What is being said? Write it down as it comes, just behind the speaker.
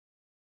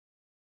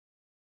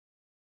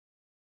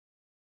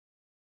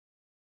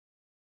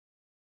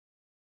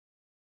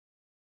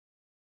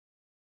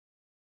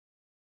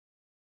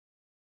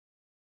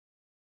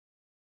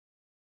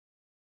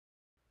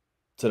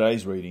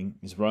Today's reading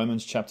is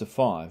Romans chapter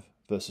 5,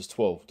 verses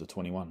 12 to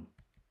 21.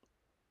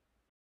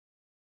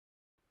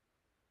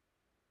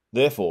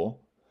 Therefore,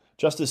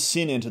 just as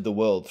sin entered the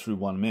world through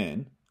one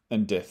man,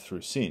 and death through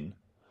sin,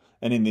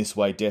 and in this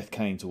way death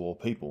came to all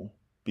people,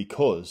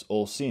 because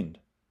all sinned.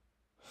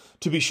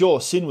 To be sure,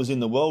 sin was in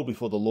the world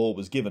before the law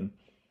was given,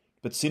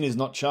 but sin is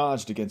not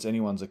charged against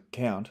anyone's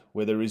account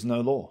where there is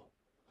no law.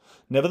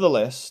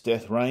 Nevertheless,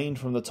 death reigned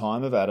from the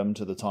time of Adam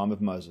to the time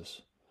of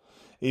Moses,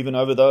 even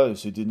over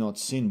those who did not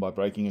sin by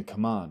breaking a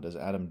command as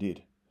Adam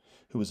did,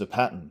 who was a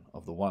pattern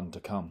of the one to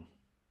come.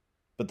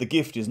 But the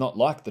gift is not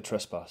like the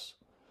trespass.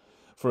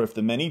 For if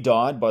the many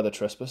died by the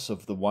trespass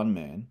of the one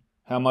man,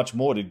 how much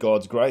more did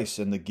God's grace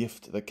and the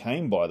gift that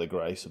came by the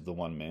grace of the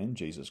one man,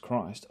 Jesus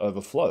Christ,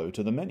 overflow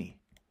to the many?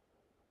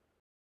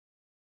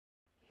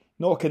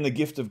 Nor can the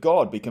gift of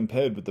God be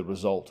compared with the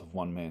result of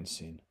one man's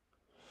sin.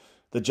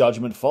 The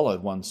judgment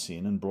followed one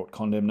sin and brought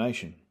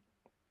condemnation,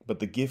 but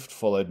the gift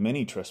followed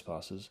many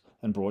trespasses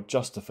and brought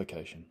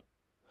justification.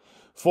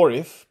 For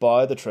if,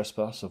 by the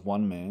trespass of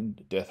one man,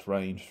 death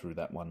reigned through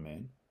that one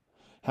man,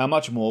 how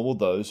much more will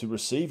those who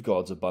receive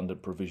God's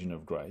abundant provision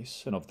of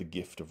grace and of the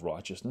gift of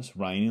righteousness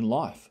reign in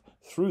life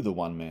through the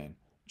one man,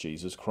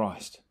 Jesus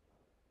Christ?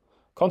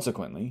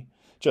 Consequently,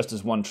 just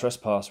as one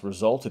trespass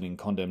resulted in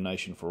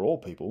condemnation for all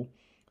people,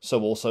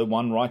 so also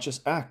one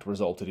righteous act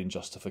resulted in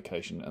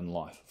justification and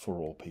life for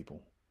all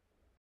people.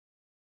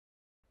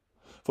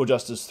 For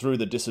just as through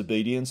the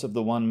disobedience of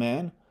the one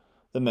man,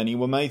 the many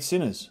were made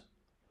sinners,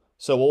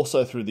 so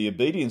also through the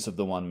obedience of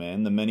the one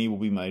man, the many will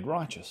be made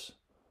righteous.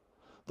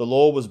 The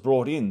law was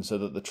brought in so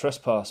that the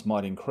trespass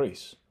might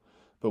increase,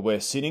 but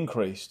where sin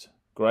increased,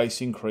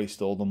 grace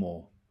increased all the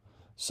more,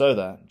 so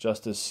that,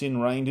 just as sin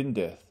reigned in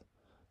death,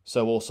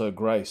 so also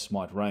grace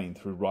might reign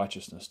through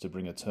righteousness to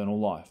bring eternal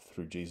life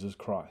through Jesus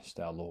Christ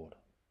our Lord.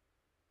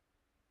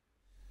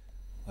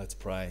 Let's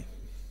pray.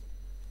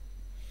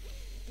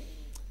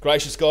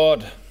 Gracious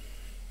God,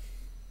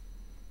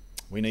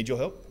 we need your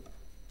help,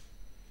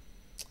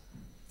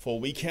 for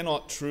we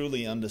cannot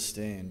truly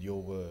understand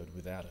your word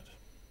without it.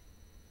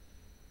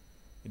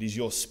 It is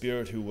your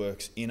Spirit who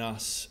works in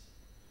us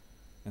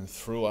and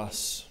through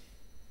us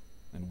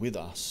and with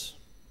us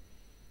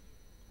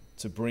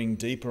to bring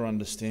deeper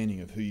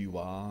understanding of who you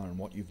are and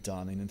what you've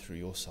done in and through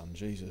your Son,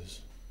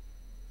 Jesus.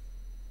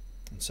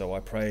 And so I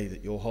pray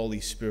that your Holy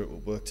Spirit will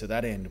work to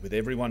that end with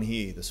everyone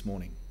here this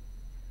morning,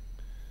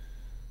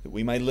 that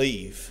we may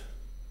leave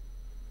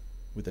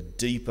with a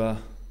deeper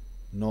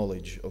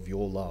knowledge of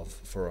your love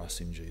for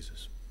us in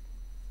Jesus.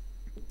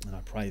 And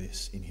I pray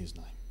this in his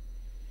name.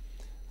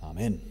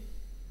 Amen.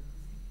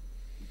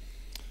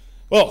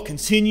 Well,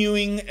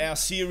 continuing our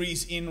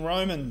series in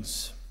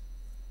Romans,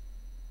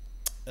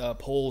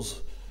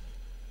 Paul's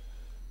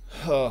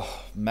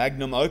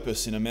magnum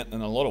opus in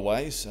a lot of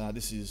ways.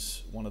 This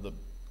is one of the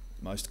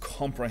most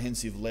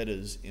comprehensive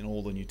letters in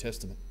all the New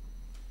Testament.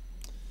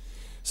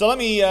 So let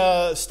me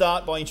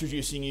start by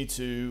introducing you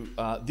to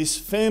this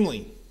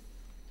family.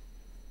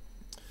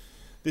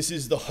 This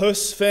is the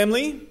Höss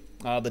family.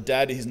 The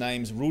dad, his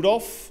name's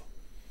Rudolf.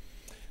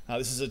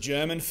 This is a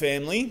German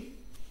family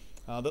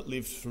that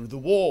lived through the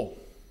war.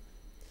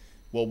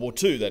 World War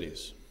II, that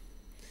is.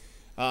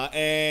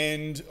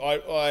 And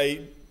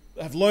I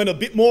have learned a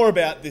bit more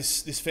about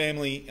this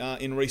family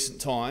in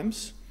recent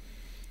times.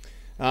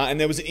 And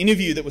there was an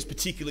interview that was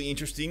particularly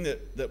interesting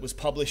that was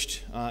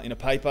published in a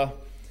paper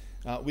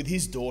with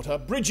his daughter,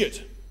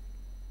 Bridget,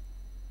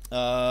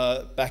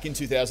 back in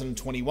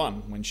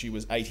 2021 when she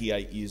was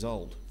 88 years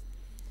old.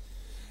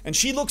 And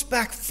she looks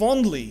back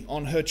fondly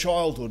on her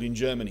childhood in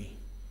Germany.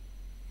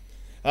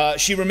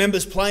 She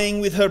remembers playing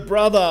with her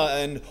brother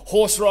and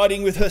horse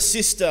riding with her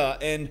sister,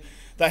 and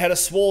they had a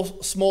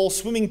small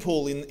swimming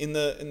pool in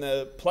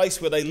the place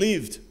where they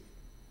lived.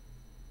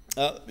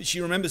 She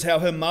remembers how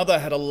her mother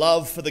had a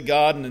love for the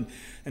garden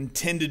and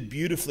tended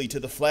beautifully to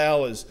the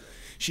flowers.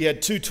 She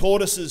had 2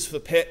 tortoises for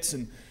pets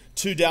and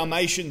 2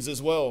 Dalmatians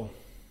as well.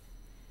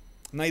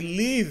 And they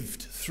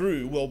lived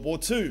through World War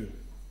II.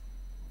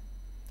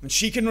 And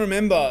she can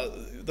remember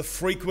the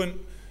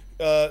frequent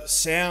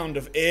sound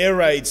of air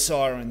raid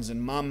sirens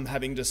and Mum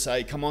having to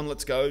say, "Come on,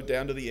 let's go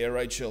down to the air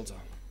raid shelter."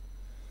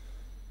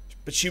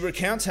 But she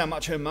recounts how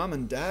much her mum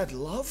and dad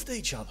loved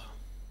each other.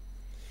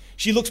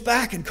 She looks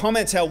back and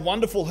comments how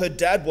wonderful her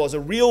dad was, a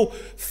real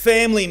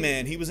family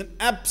man. He was an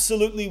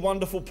absolutely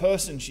wonderful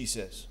person, she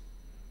says.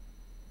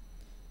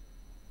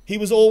 He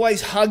was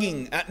always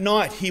hugging. At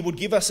night, he would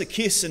give us a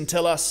kiss and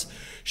tell us,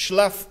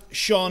 "Schlaf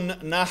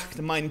schon Nacht,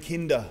 mein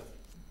Kinder,"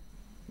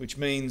 which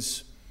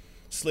means,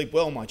 "Sleep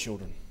well, my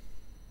children."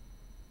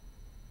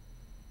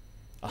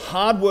 A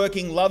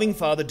hard-working, loving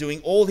father doing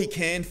all he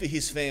can for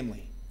his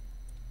family.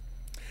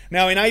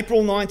 Now, in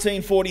April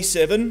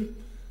 1947,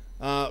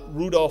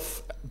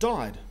 Rudolf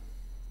died.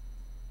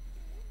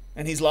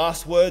 And his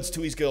last words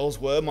to his girls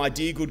were, "My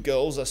dear good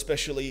girls are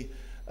specially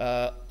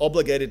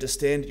obligated to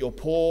stand at your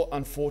poor,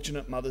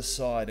 unfortunate mother's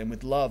side and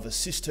with love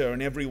assist her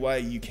in every way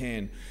you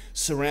can.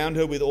 Surround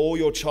her with all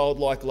your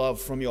childlike love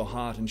from your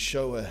heart and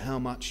show her how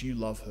much you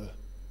love her."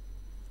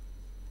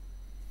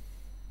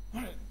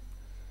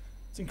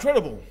 It's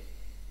incredible.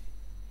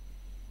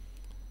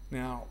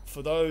 Now,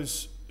 for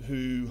those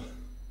who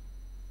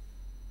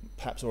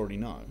perhaps already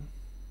know,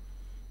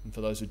 and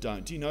for those who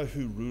don't, do you know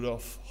who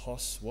Rudolf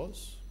Höss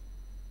was?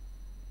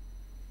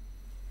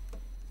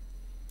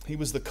 He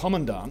was the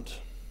commandant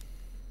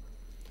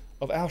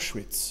of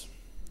Auschwitz.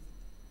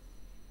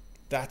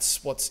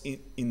 That's what's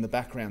in the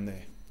background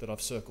there that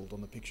I've circled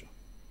on the picture.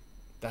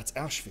 That's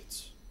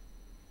Auschwitz.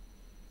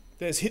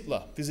 There's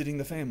Hitler visiting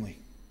the family.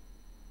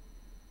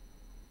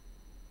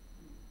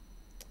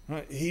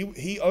 Right?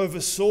 He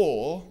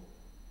oversaw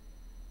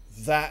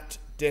that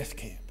death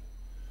camp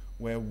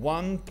where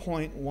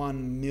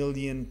 1.1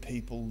 million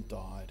people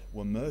died,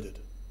 were murdered.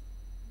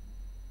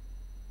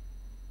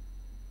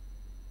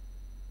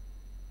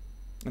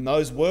 And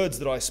those words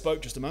that I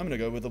spoke just a moment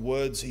ago were the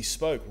words he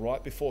spoke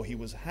right before he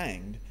was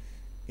hanged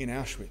in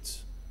Auschwitz,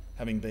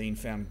 having been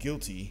found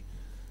guilty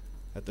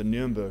at the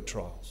Nuremberg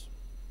trials.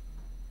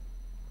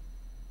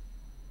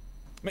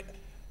 I mean,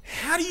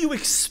 how do you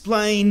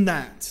explain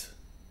that?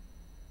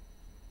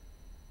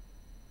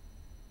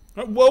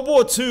 World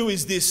War II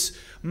is this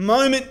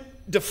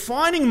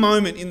defining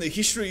moment in the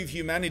history of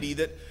humanity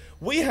that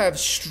we have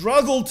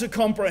struggled to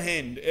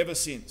comprehend ever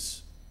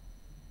since.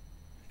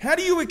 How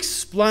do you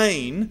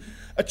explain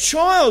a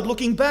child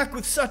looking back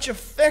with such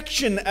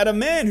affection at a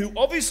man who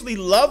obviously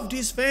loved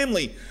his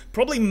family,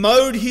 probably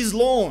mowed his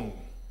lawn,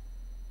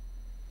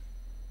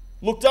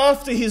 looked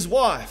after his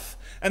wife,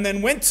 and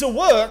then went to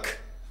work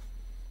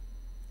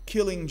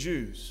killing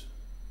Jews?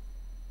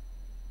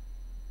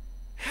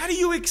 How do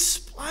you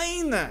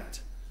explain that?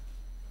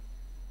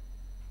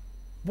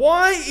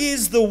 Why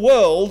is the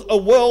world a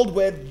world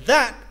where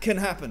that can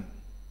happen?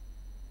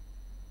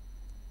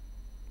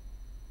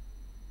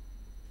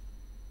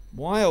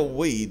 Why are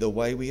we the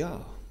way we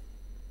are?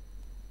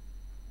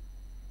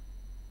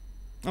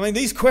 I mean,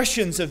 these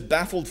questions have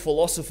baffled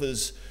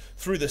philosophers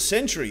through the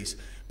centuries,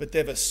 but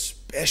they've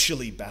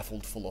especially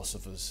baffled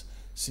philosophers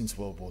since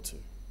World War II.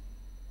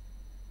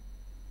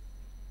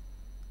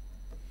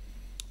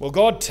 Well,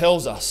 God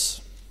tells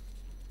us.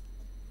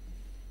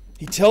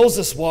 He tells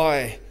us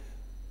why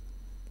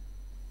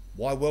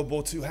World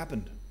War II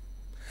happened.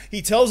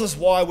 He tells us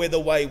why we're the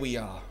way we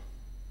are.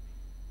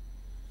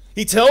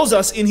 He tells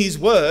us in His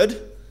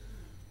Word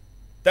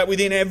that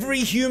within every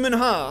human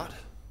heart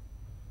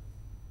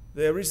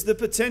there is the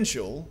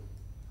potential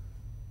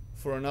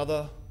for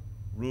another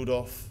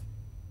Rudolf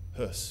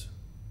Höss.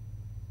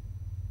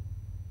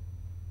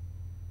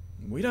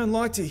 We don't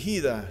like to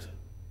hear that.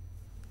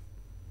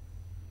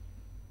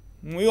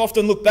 We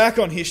often look back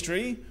on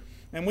history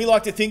and we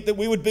like to think that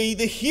we would be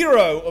the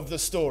hero of the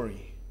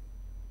story.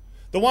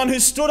 The one who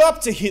stood up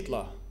to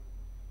Hitler,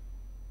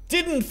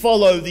 didn't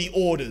follow the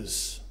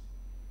orders.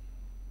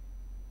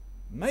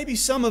 Maybe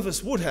some of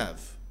us would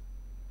have,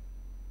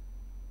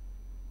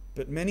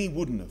 but many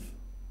wouldn't have.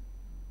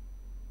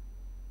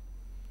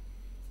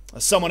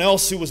 Someone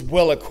else who was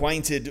well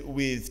acquainted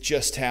with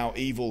just how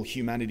evil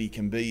humanity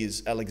can be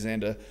is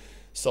Alexander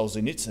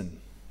Solzhenitsyn,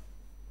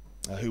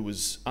 who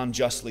was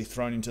unjustly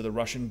thrown into the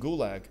Russian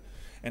Gulag.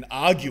 And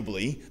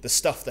arguably, the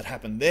stuff that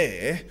happened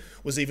there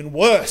was even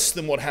worse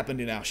than what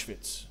happened in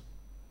Auschwitz.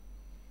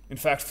 In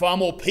fact, far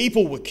more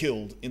people were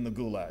killed in the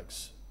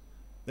gulags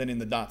than in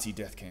the Nazi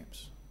death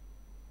camps.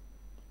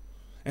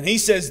 And he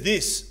says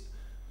this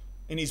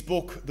in his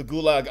book, The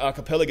Gulag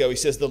Archipelago. He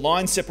says, the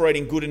line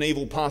separating good and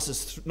evil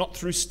passes not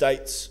through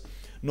states,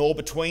 nor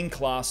between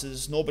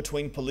classes, nor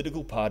between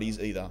political parties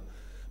either,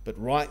 but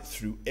right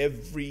through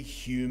every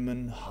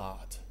human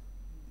heart.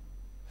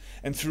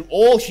 And through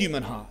all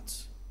human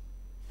hearts,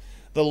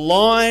 the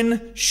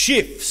line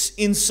shifts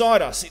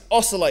inside us. It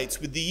oscillates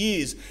with the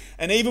years.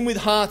 And even with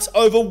hearts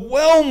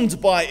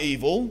overwhelmed by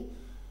evil,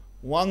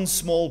 one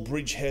small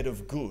bridgehead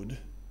of good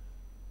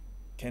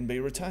can be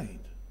retained.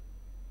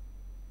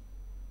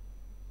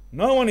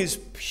 No one is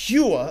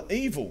pure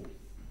evil.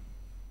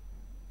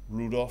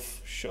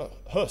 Rudolf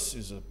Höss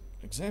is an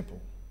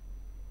example.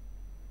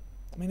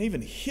 I mean,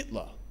 even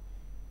Hitler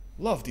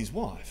loved his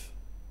wife.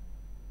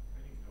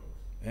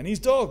 And his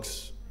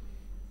dogs.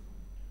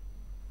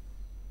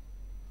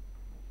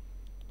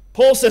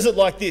 Paul says it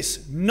like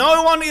this: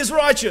 no one is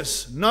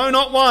righteous, no,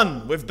 not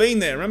one. We've been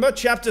there. Remember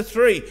chapter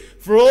 3.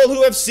 For all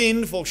who have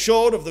sinned fall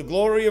short of the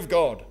glory of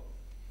God.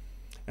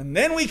 And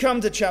then we come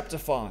to chapter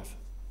 5.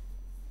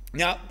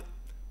 Now,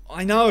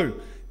 I know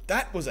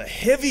that was a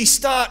heavy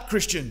start,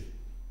 Christian.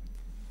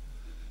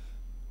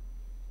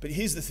 But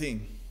here's the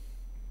thing.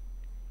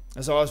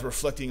 As I was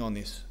reflecting on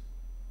this,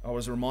 I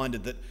was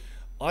reminded that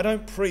I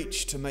don't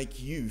preach to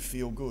make you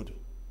feel good.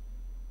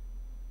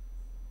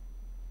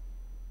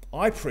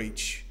 I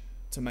preach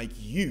to make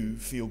you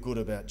feel good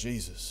about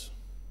Jesus.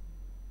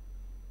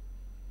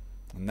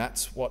 And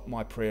that's what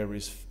my prayer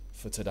is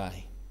for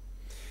today.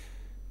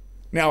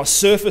 Now, a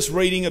surface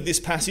reading of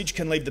this passage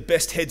can leave the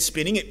best head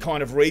spinning. It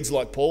kind of reads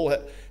like Paul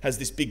has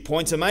this big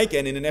point to make,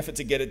 and in an effort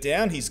to get it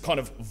down, he's kind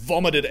of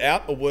vomited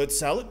out a word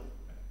salad.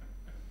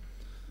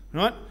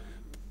 Right?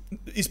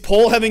 Is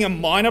Paul having a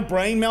minor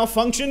brain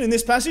malfunction in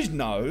this passage?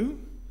 No.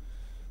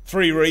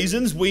 3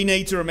 reasons. We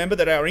need to remember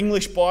that our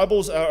English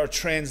Bibles are a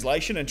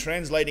translation, and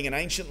translating an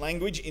ancient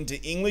language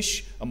into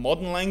English, a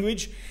modern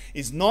language,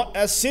 is not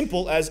as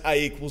simple as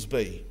A equals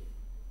B.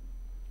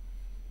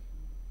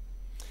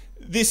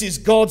 This is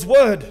God's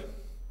word.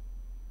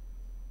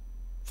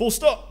 Full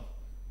stop.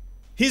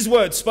 His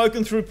word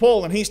spoken through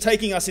Paul, and he's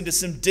taking us into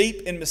some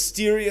deep and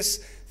mysterious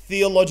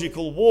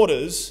theological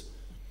waters,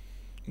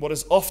 what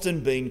has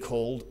often been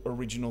called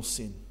original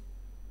sin.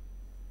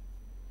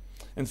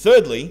 And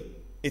thirdly,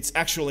 it's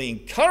actually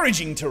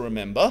encouraging to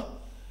remember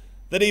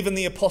that even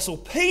the Apostle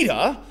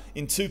Peter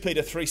in 2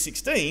 Peter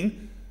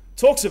 3:16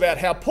 talks about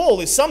how Paul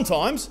is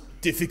sometimes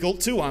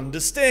difficult to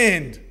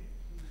understand.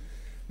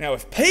 Now,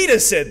 if Peter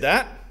said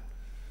that,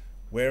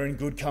 we're in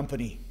good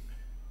company.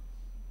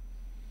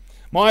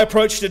 My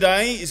approach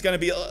today is going to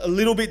be a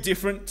little bit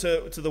different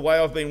to the way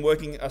I've been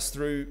working us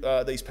through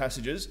these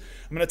passages.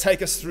 I'm going to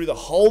take us through the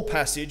whole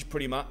passage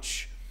pretty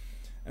much,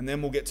 and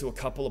then we'll get to a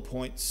couple of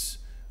points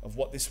of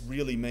what this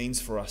really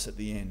means for us at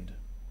the end.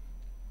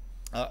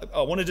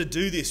 I wanted to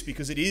do this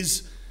because it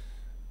is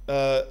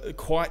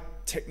quite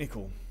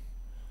technical,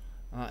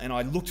 and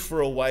I looked for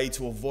a way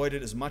to avoid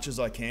it as much as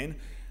I can.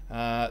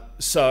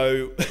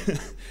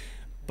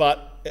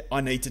 But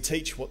I need to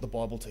teach what the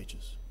Bible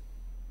teaches.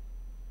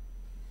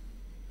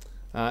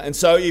 And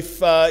so if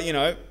by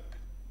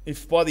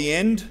the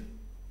end,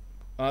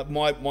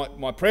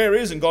 my prayer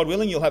is, and God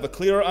willing, you'll have a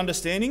clearer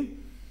understanding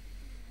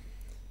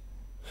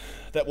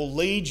that will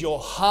lead your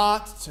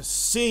heart to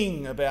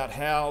sing about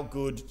how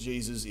good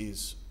Jesus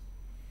is.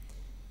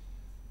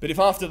 But if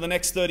after the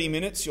next 30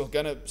 minutes you're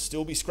going to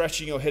still be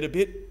scratching your head a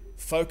bit,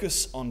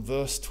 focus on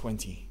verse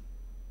 20,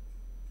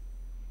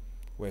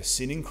 where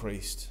sin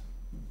increased,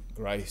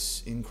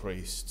 grace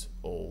increased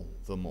all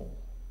the more.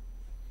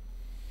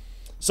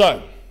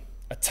 So,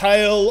 a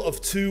tale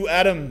of 2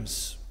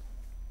 Adams.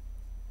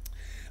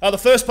 The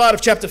first part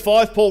of chapter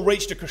 5, Paul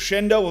reached a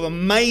crescendo of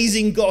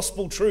amazing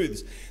gospel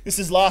truths. This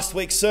is last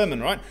week's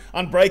sermon, right?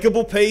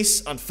 Unbreakable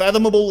peace,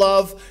 unfathomable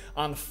love,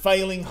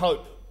 unfailing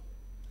hope.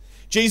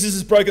 Jesus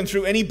has broken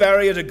through any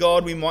barrier to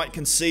God we might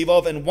conceive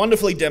of and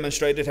wonderfully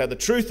demonstrated how the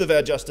truth of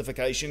our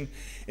justification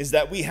is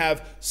that we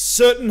have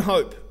certain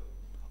hope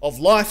of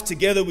life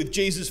together with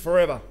Jesus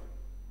forever.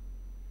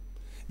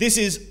 This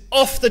is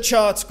off the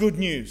charts good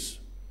news.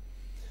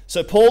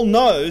 So Paul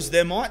knows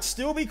there might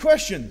still be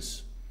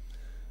questions.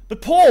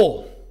 But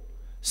Paul,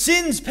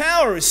 sin's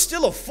power is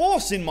still a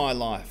force in my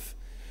life.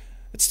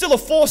 It's still a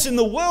force in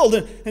the world,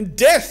 and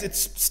death,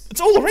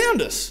 it's all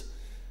around us.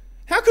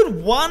 How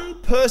could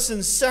one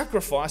person's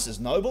sacrifice, as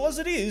noble as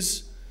it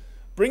is,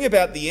 bring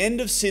about the end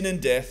of sin and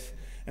death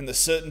and the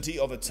certainty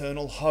of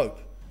eternal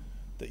hope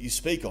that you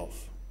speak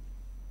of?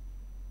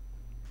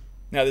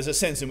 Now, there's a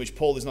sense in which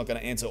Paul is not going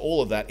to answer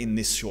all of that in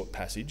this short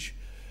passage,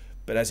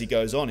 but as he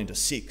goes on into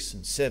 6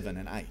 and 7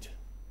 and 8.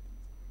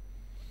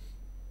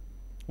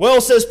 Well,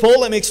 says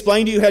Paul, let me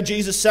explain to you how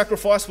Jesus'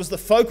 sacrifice was the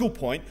focal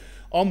point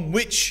on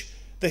which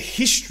the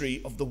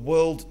history of the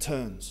world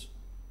turns.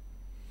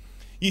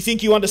 You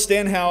think you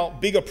understand how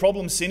big a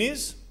problem sin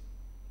is?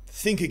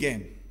 Think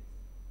again.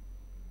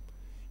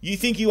 You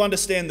think you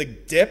understand the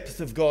depth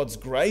of God's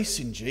grace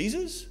in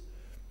Jesus?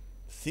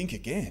 Think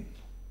again.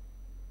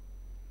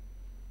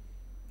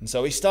 And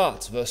so he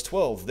starts, verse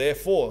 12,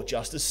 therefore,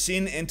 just as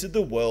sin entered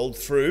the world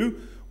through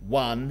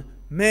one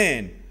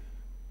man.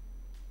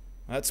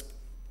 It's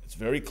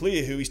very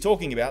clear who he's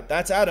talking about.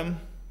 That's Adam.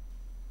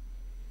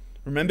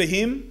 Remember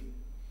him?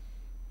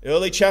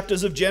 Early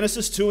chapters of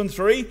Genesis 2 and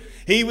 3.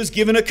 He was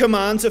given a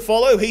command to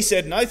follow. He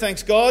said, no,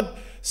 thanks God.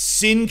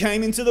 Sin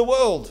came into the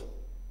world.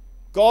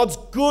 God's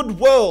good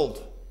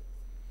world.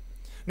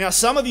 Now,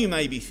 some of you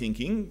may be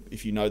thinking,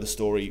 if you know the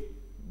story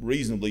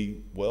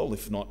reasonably well,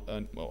 if not,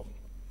 well,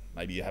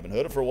 maybe you haven't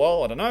heard it for a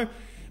while, I don't know.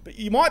 But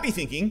you might be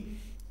thinking,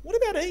 what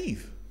about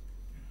Eve?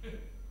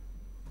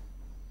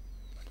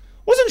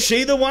 Wasn't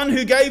she the one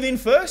who gave in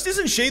first?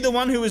 Isn't she the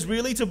one who is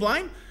really to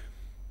blame?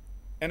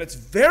 And it's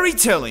very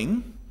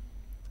telling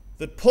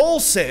that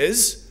Paul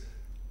says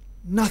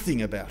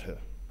nothing about her.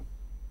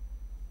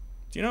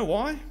 Do you know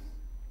why?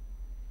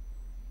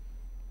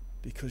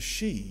 Because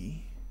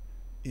she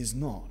is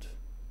not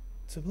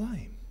to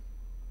blame.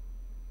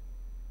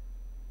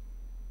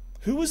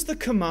 Who was the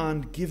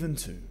command given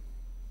to?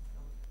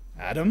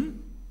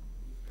 Adam.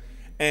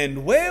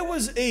 And where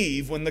was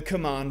Eve when the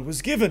command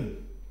was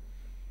given?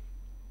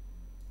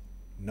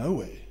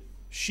 Nowhere.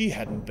 She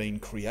hadn't been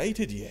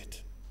created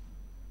yet.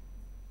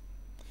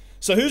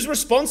 So whose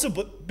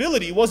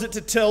responsibility was it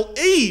to tell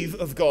Eve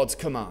of God's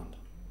command?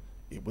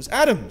 It was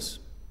Adam's.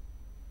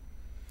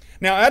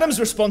 Now,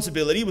 Adam's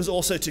responsibility was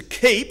also to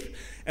keep,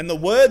 and the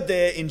word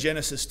there in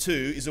Genesis 2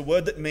 is a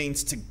word that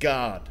means to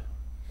guard.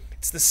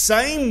 It's the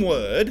same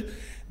word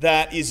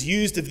that is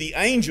used of the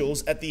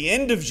angels at the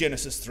end of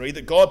Genesis 3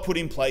 that God put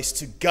in place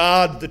to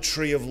guard the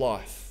tree of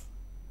life.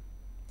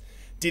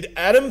 Did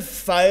Adam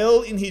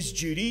fail in his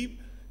duty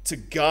to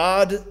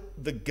guard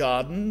the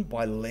garden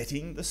by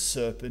letting the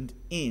serpent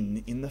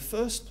in the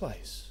first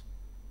place?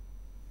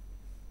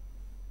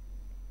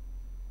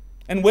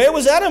 And where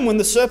was Adam when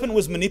the serpent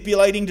was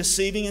manipulating,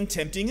 deceiving, and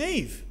tempting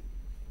Eve?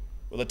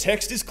 Well, the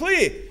text is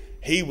clear.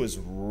 He was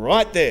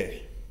right there,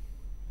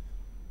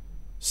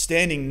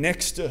 standing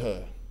next to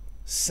her,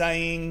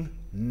 saying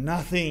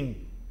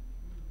nothing.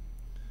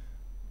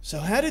 So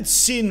how did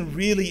sin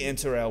really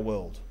enter our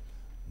world?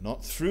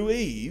 Not through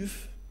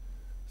Eve,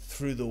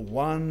 through the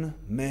one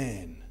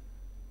man,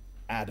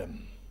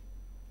 Adam.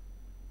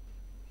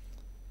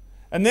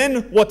 And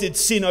then what did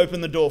sin open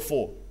the door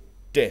for?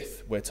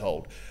 Death, we're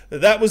told.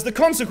 That was the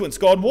consequence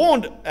God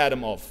warned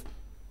Adam of.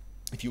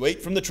 If you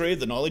eat from the tree of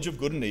the knowledge of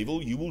good and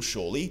evil, you will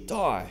surely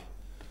die.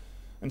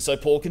 And so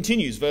Paul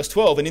continues, verse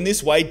 12, and in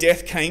this way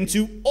death came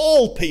to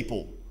all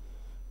people.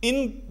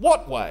 In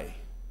what way?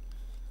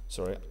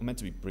 Sorry, I meant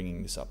to be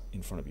bringing this up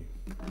in front of you.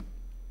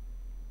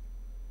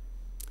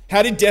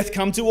 How did death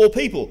come to all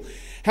people?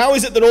 How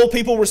is it that all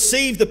people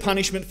receive the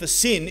punishment for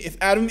sin if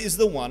Adam is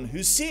the one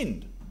who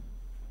sinned?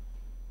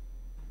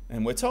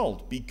 And we're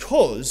told,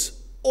 because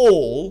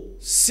all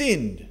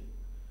sinned.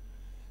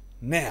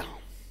 Now,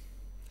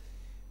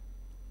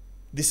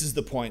 this is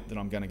the point that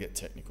I'm going to get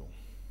technical.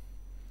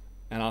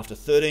 And after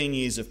 13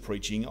 years of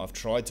preaching, I've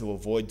tried to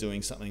avoid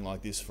doing something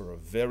like this for a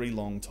very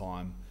long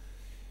time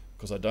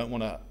because I don't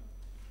want to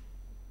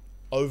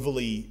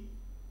overly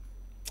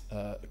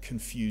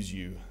confuse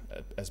you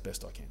as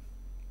best I can.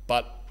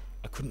 But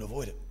I couldn't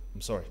avoid it.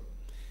 I'm sorry.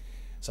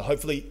 So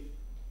hopefully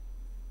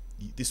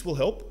this will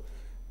help.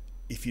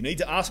 If you need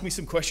to ask me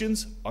some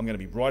questions, I'm going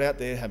to be right out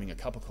there having a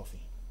cup of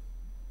coffee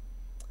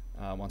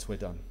once we're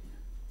done.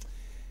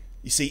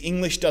 You see,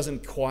 English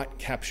doesn't quite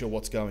capture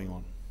what's going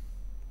on.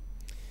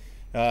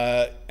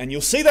 And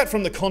you'll see that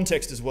from the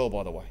context as well,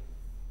 by the way.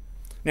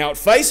 Now, at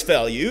face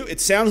value,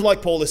 it sounds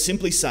like Paul is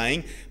simply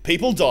saying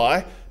people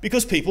die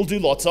because people do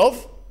lots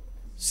of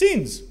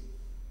sins.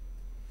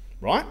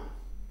 Right?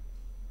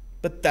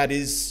 But that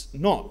is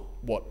not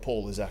what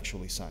Paul is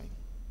actually saying.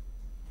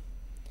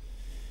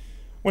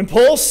 When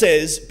Paul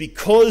says,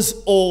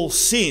 because all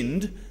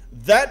sinned,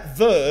 that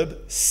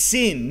verb,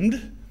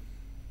 sinned,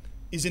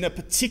 is in a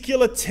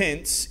particular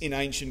tense in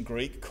ancient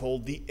Greek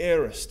called the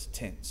aorist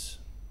tense.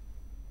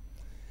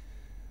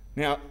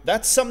 Now,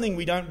 that's something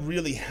we don't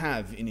really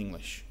have in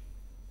English.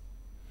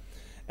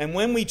 And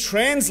when we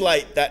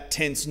translate that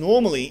tense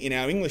normally in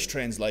our English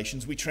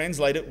translations, we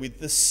translate it with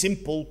the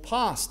simple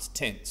past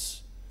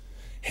tense.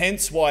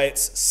 Hence why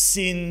it's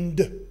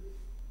sinned,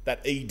 that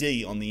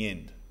ed on the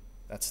end.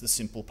 That's the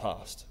simple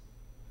past.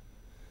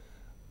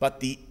 But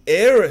the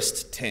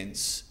aorist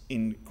tense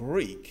in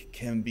Greek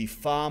can be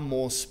far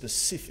more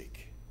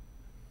specific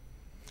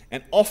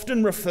and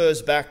often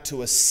refers back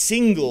to a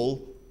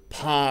single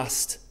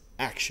past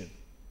action.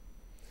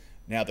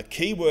 Now, the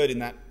key word in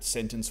that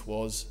sentence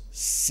was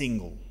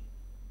single.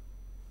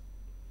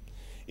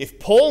 If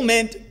Paul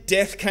meant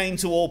death came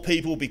to all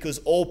people because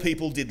all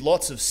people did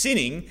lots of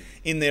sinning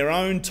in their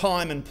own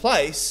time and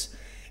place,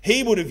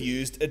 he would have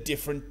used a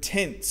different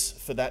tense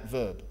for that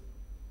verb.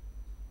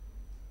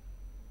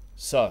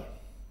 So,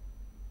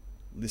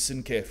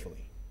 listen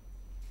carefully.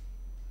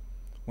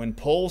 When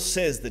Paul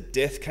says that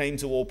death came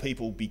to all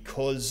people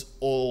because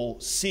all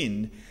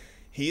sinned,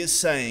 he is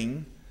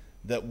saying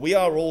that we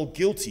are all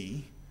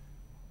guilty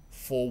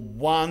for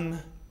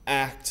one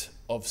act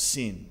of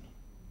sin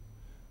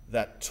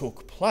that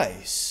took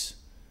place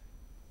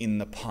in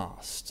the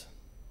past,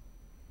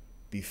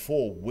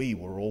 before we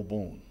were all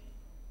born.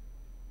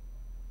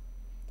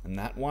 And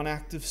that one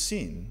act of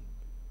sin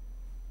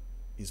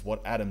is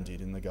what Adam did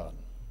in the garden.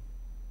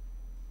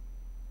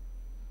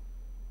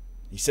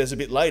 He says a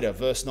bit later,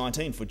 verse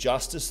 19, for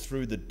just as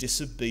through the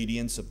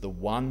disobedience of the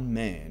one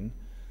man,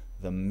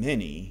 the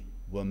many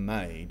were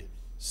made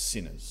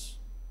sinners.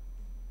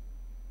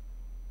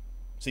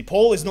 See,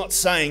 Paul is not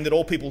saying that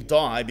all people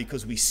die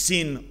because we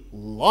sin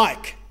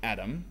like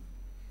Adam.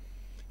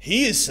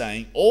 He is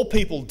saying all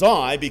people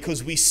die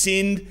because we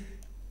sinned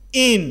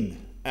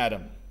in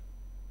Adam.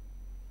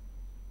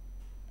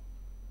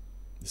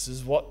 This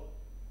is what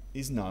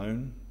is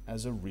known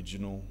as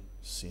original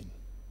sin.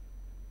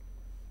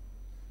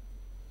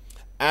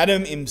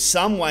 Adam in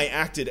some way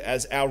acted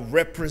as our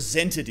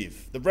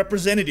representative, the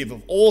representative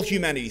of all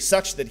humanity,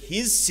 such that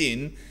his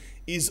sin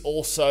is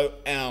also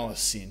our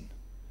sin.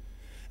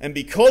 And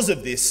because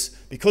of this,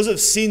 because of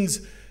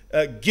sin's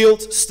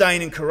guilt,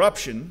 stain and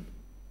corruption,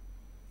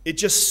 it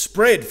just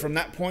spread from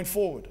that point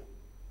forward.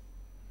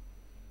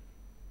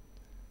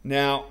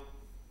 Now,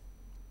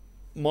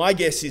 my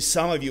guess is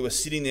some of you are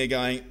sitting there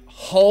going,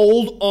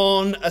 hold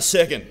on a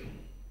second.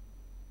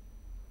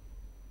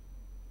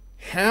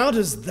 How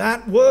does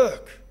that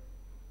work?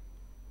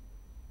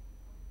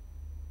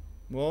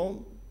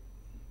 Well,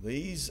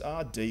 these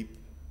are deep,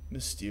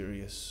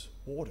 mysterious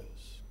waters.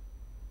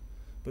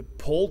 But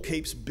Paul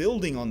keeps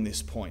building on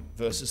this point,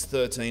 verses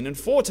 13 and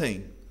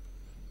 14.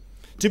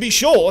 To be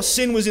sure,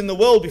 sin was in the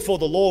world before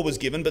the law was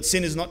given, but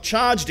sin is not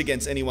charged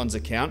against anyone's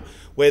account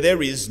where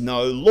there is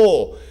no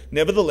law.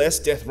 Nevertheless,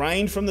 death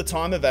reigned from the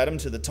time of Adam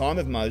to the time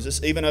of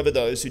Moses, even over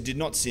those who did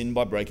not sin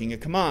by breaking a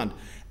command,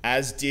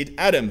 as did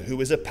Adam, who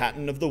is a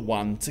pattern of the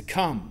one to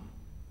come.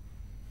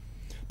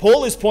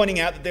 Paul is pointing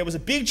out that there was a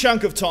big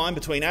chunk of time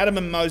between Adam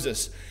and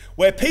Moses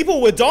where people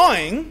were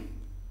dying,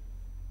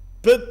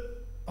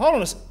 but hold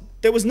on a second,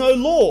 there was no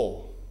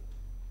law.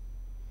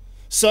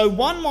 So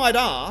one might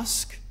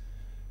ask,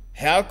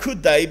 how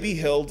could they be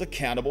held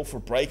accountable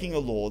for breaking a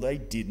law they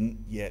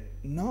didn't yet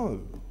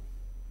know?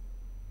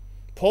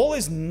 Paul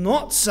is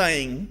not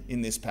saying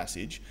in this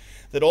passage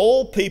that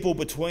all people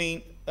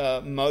between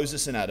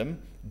Moses and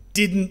Adam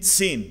didn't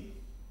sin.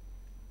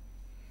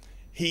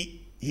 He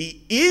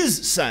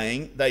is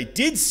saying they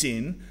did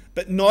sin,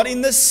 but not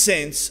in the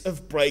sense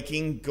of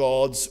breaking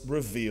God's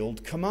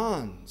revealed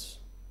commands,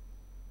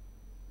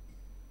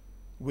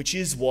 which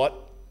is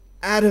what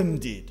Adam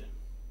did.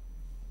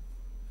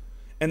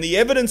 And the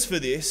evidence for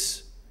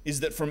this is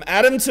that from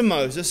Adam to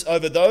Moses,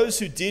 over those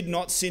who did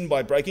not sin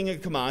by breaking a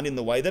command in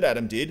the way that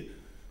Adam did,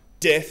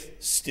 death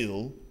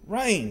still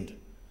reigned.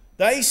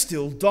 They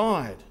still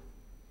died.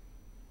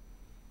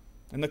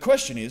 And the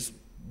question is,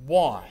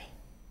 why?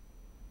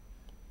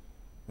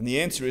 And the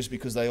answer is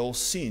because they all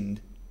sinned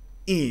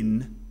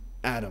in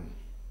Adam,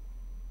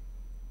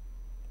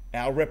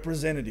 our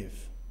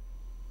representative.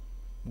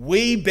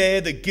 We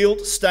bear the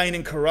guilt, stain,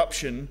 and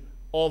corruption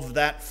of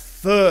that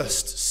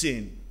first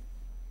sin.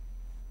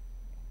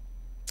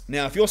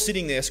 Now, if you're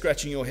sitting there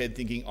scratching your head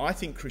thinking, I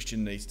think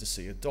Christian needs to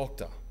see a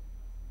doctor,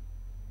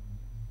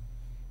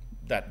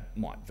 that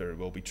might very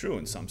well be true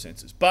in some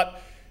senses,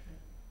 but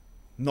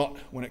not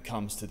when it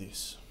comes to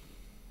this.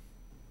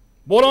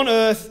 What on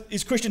earth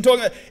is Christian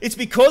talking about? It's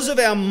because of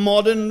our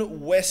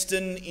modern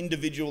Western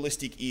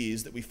individualistic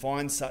ears that we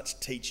find such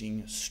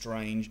teaching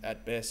strange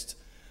at best,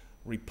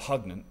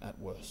 repugnant at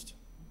worst.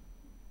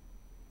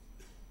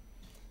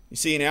 You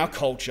see, in our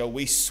culture,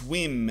 we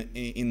swim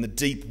in the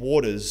deep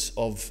waters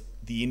of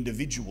the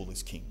individual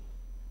is king.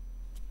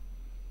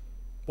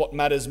 What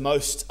matters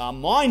most are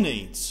my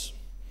needs.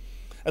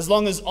 As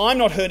long as I'm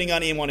not hurting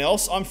anyone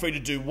else, I'm free to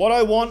do what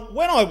I want,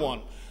 when I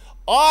want.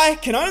 I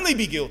can only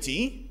be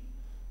guilty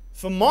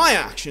for my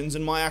actions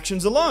and my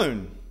actions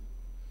alone.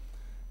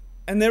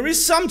 And there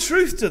is some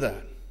truth to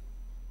that.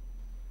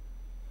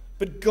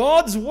 But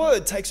God's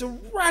word takes a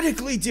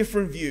radically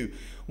different view,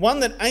 one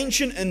that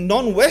ancient and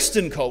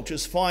non-Western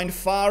cultures find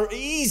far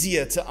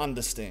easier to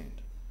understand.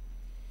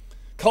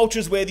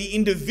 Cultures where the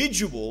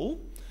individual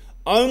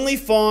only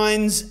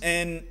finds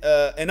and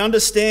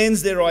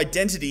understands their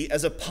identity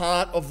as a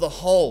part of the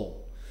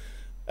whole,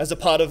 as a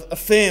part of a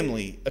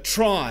family, a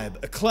tribe,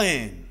 a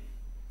clan.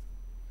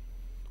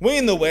 We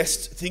in the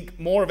West think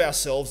more of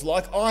ourselves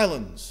like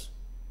islands.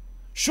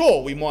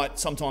 Sure, we might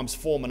sometimes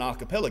form an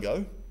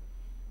archipelago,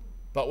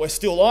 but we're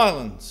still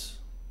islands.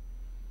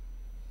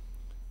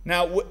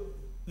 Now,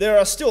 there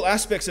are still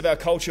aspects of our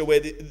culture where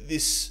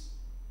this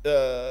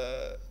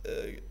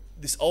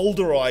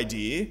older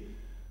idea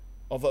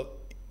of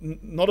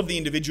not of the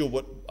individual,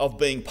 but of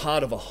being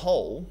part of a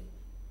whole,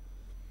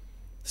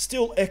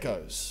 still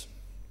echoes.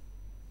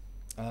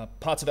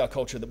 Parts of our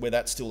culture where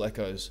that still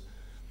echoes,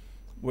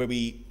 where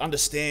we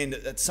understand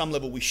at some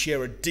level we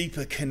share a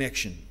deeper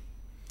connection.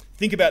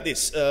 Think about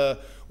this.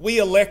 We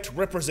elect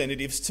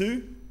representatives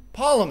to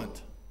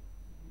Parliament.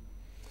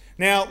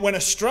 Now, when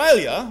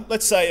Australia,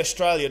 let's say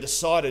Australia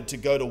decided to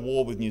go to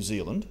war with New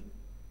Zealand,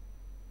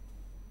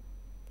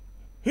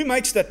 who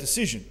makes that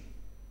decision?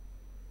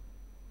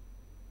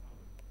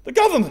 The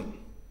government,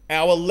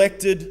 our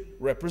elected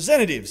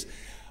representatives.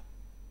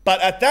 But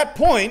at that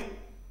point,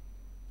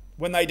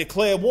 when they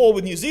declare war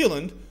with New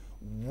Zealand,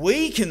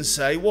 we can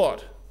say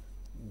what?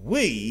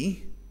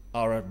 We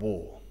are at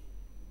war.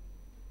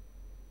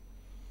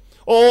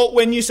 Or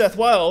when New South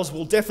Wales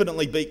will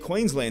definitely beat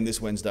Queensland this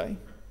Wednesday,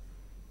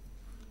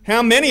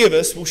 how many of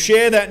us will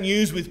share that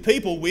news with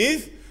people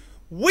with,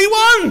 we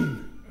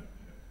won,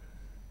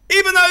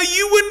 even though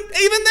you weren't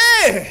even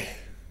there?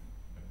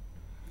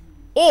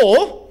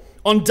 Or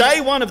on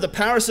day one of the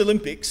Paris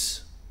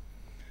Olympics,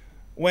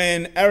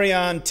 when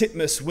Ariane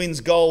Titmus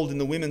wins gold in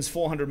the women's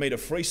 400-metre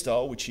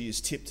freestyle, which she is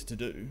tipped to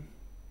do,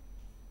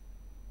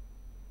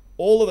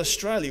 all of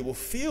Australia will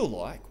feel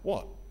like,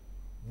 what?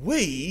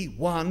 We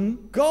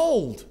won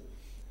gold,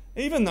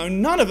 even though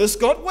none of us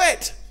got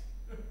wet.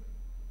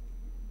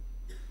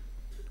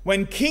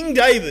 When King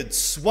David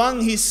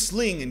swung his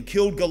sling and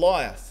killed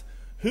Goliath,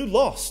 who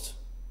lost?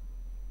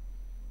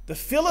 The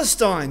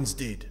Philistines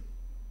did.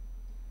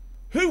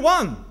 Who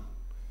won?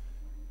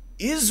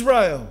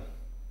 Israel.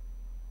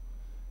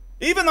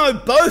 Even though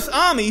both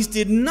armies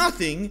did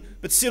nothing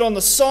but sit on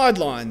the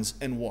sidelines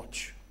and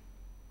watch.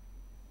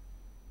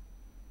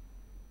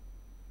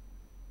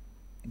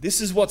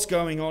 This is what's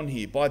going on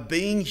here. By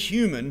being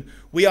human,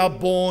 we are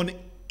born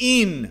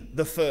in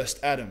the first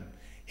Adam.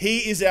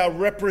 He is our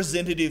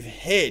representative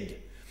head.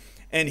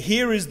 And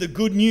here is the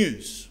good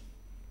news.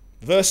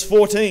 Verse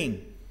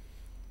 14.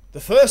 The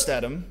first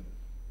Adam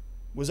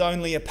was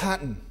only a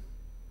pattern,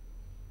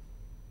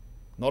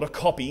 not a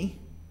copy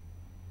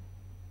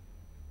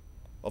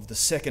of the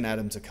second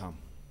Adam to come.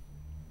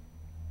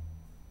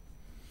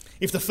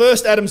 If the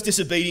first Adam's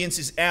disobedience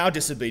is our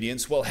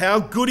disobedience, well, how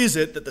good is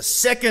it that the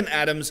second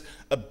Adam's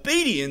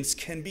obedience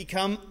can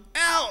become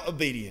our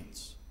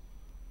obedience?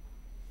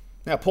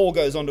 Now, Paul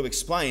goes on to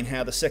explain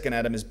how the second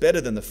Adam is better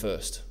than the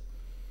first.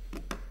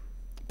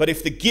 But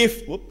if the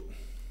gift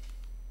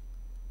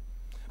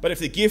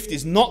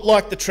is not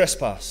like the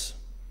trespass,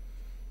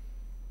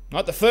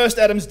 right? The first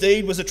Adam's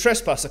deed was a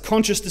trespass, a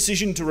conscious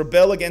decision to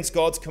rebel against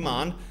God's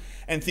command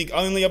and think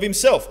only of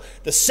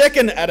himself. The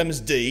second Adam's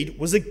deed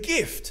was a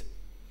gift,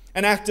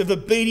 an act of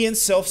obedient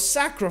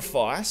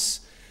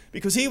self-sacrifice,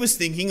 because he was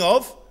thinking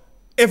of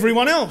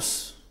everyone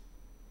else.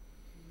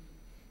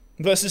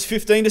 Verses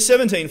 15 to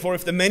 17, for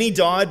if the many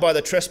died by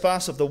the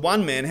trespass of the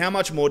one man, how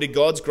much more did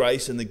God's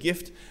grace and the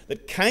gift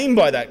that came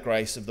by that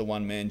grace of the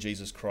one man,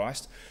 Jesus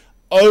Christ,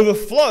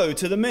 overflow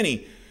to the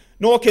many?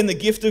 Nor can the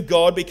gift of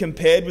God be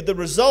compared with the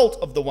result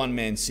of the one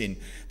man's sin.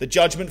 The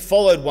judgment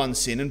followed one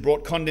sin and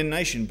brought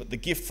condemnation, but the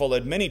gift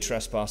followed many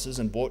trespasses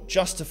and brought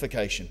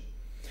justification.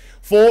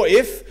 For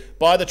if,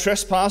 by the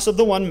trespass of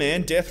the one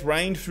man, death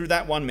reigned through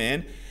that one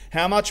man,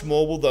 how much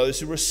more will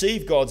those who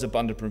receive God's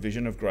abundant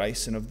provision of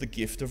grace and of the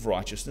gift of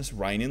righteousness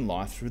reign in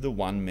life through the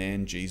one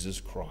man, Jesus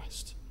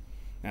Christ?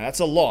 Now that's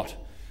a lot,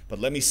 but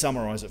let me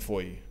summarize it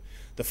for you.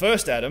 The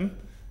first Adam,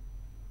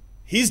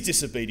 his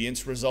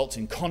disobedience results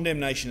in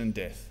condemnation and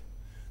death.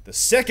 The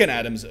second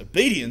Adam's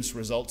obedience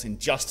results in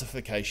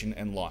justification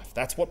and life.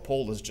 That's what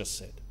Paul has just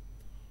said.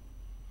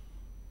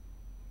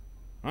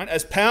 Right?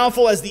 As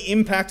powerful as the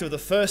impact of the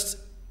first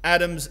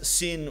Adam's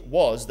sin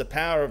was, the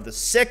power of the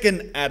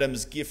second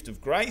Adam's gift of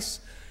grace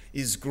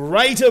is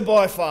greater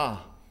by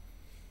far.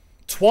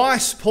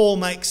 Twice Paul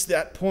makes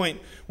that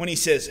point when he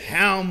says,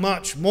 how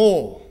much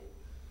more?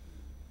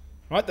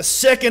 Right? The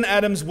second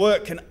Adam's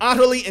work can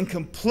utterly and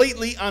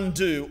completely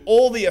undo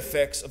all the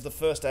effects of the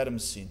first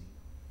Adam's sin.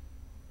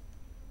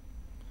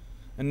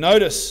 And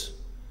notice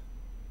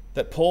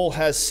that Paul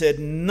has said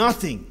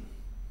nothing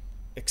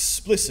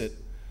explicit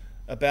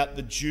about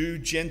the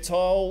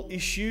Jew-Gentile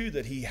issue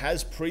that he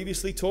has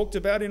previously talked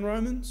about in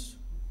Romans.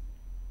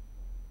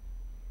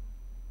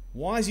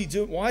 Why is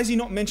he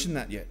not mentioned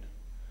that yet?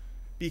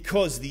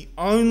 Because the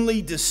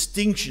only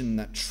distinction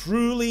that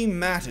truly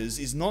matters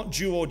is not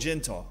Jew or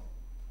Gentile.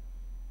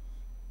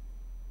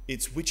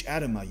 It's which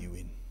Adam are you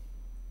in?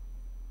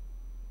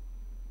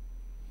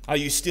 Are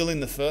you still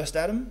in the first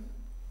Adam?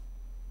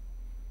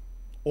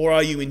 Or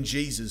are you in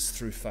Jesus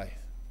through faith?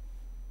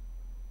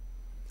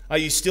 Are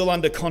you still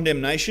under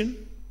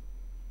condemnation?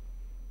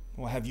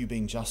 Or have you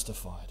been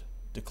justified,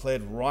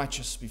 declared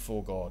righteous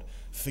before God,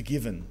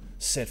 forgiven,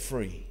 set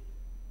free?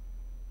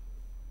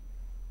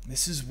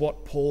 This is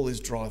what Paul is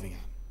driving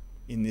at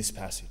in this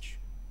passage.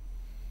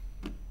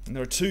 And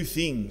there are two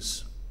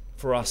things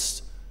for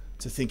us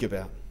to think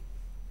about.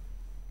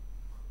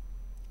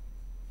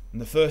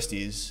 And the first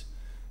is,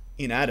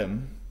 in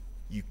Adam,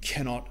 you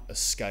cannot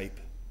escape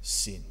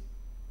sin.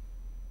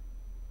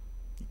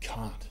 You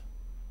can't.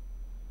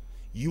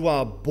 You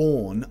are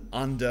born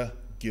under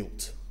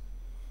guilt.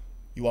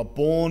 You are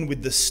born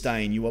with the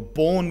stain. You are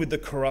born with the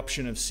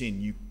corruption of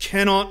sin. You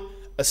cannot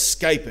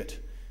escape it.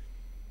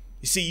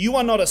 You see, you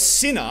are not a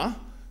sinner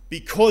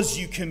because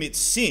you commit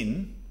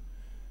sin.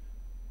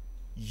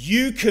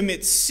 You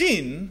commit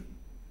sin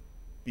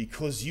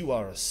because you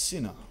are a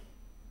sinner.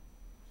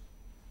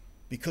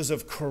 Because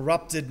of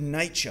corrupted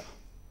nature.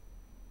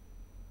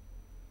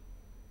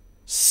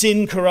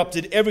 Sin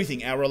corrupted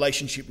everything, our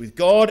relationship with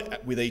God,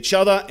 with each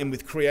other, and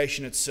with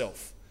creation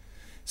itself.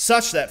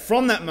 Such that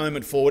from that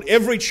moment forward,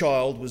 every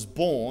child was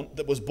born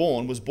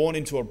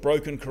into a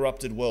broken,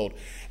 corrupted world.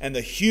 And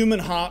the human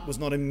heart was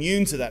not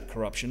immune to that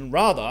corruption.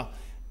 Rather,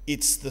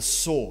 it's the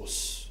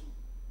source.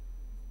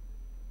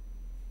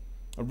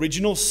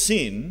 Original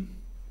sin,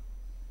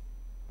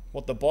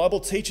 what the Bible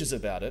teaches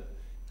about it,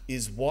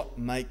 is what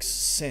makes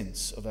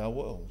sense of our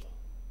world.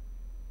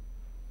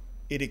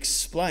 It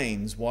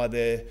explains why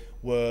there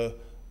were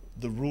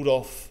the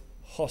Rudolf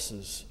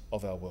Hosses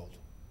of our world.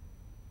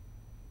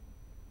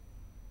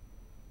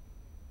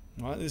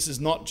 Right? This is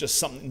not just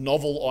some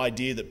novel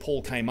idea that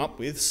Paul came up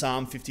with.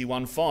 Psalm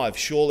 51:5,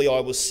 surely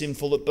I was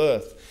sinful at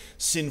birth,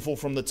 sinful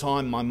from the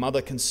time my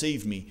mother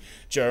conceived me.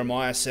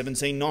 Jeremiah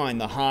 17:9,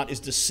 the heart is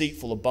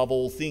deceitful above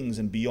all things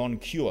and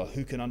beyond cure.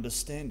 Who can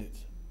understand it?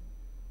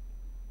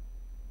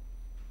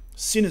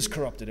 Sin has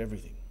corrupted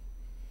everything.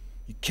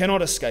 You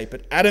cannot escape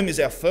it. Adam is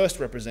our first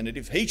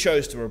representative. He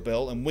chose to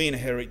rebel, and we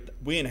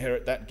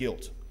inherit that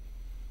guilt.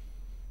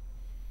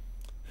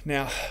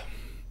 Now,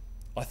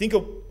 I think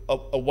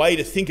a way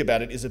to think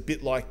about it is a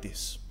bit like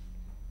this.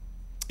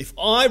 If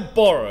I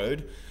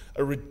borrowed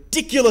a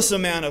ridiculous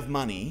amount of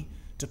money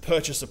to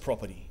purchase a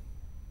property,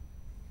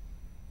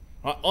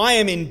 right, I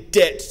am in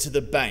debt to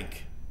the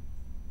bank.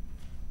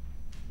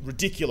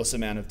 Ridiculous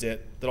amount of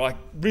debt that I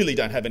really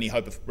don't have any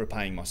hope of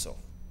repaying myself.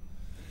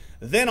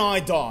 Then I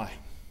die.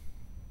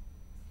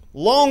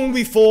 Long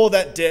before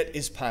that debt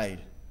is paid.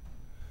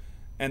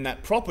 And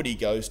that property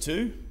goes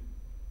to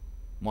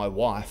my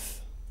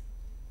wife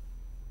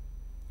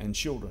and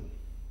children.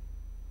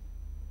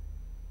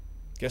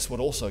 Guess what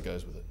also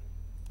goes with it?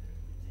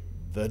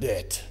 The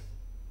debt.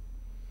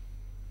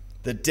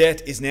 The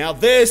debt is now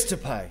theirs to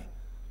pay.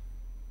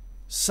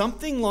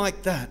 Something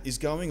like that is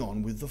going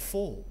on with the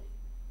fall.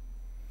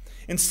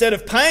 Instead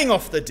of paying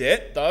off the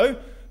debt, though,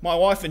 my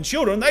wife and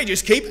children, they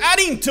just keep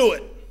adding to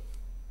it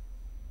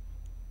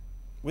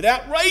with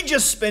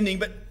outrageous spending.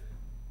 But,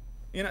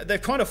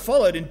 they've kind of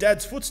followed in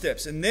Dad's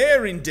footsteps, and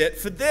they're in debt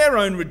for their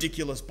own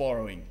ridiculous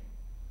borrowing.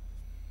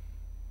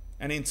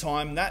 And in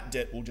time, that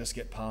debt will just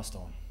get passed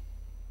on.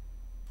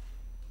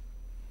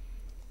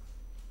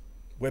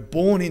 We're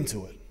born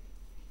into it.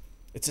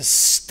 It's a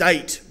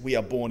state we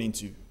are born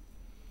into.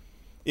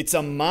 It's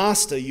a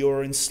master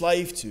you're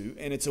enslaved to,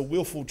 and it's a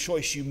willful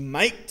choice you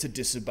make to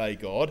disobey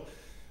God,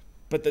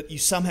 but that you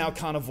somehow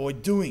can't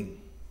avoid doing.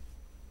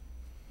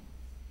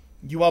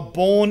 You are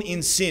born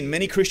in sin.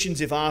 Many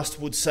Christians, if asked,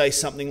 would say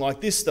something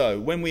like this, though.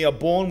 When we are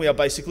born, we are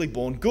basically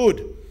born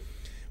good.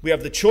 We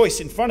have the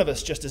choice in front of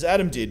us, just as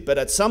Adam did, but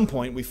at some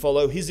point we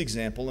follow his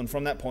example, and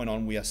from that point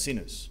on, we are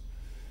sinners.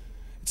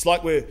 It's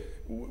like we're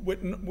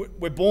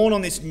born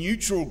on this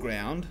neutral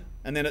ground,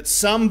 and then at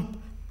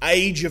some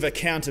age of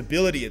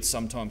accountability, it's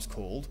sometimes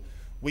called,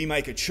 we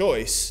make a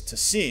choice to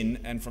sin,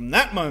 and from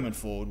that moment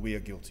forward, we are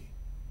guilty.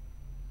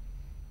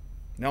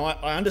 Now,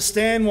 I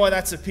understand why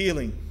that's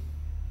appealing,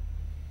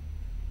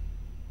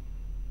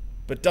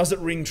 but does it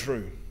ring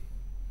true?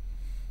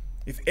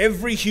 If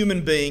every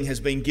human being has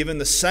been given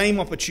the same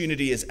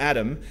opportunity as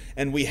Adam,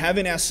 and we have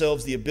in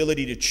ourselves the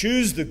ability to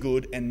choose the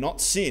good and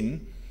not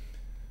sin,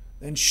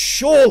 then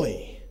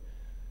surely,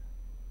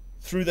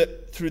 through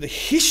the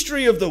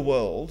history of the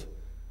world,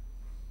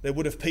 there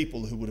would have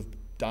people who would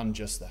have done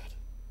just that.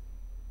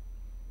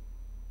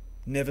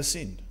 Never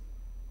sinned.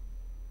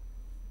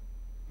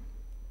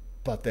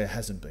 But there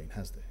hasn't been,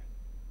 has there?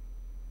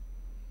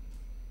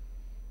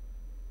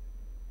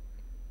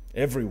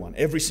 Everyone,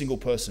 every single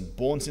person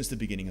born since the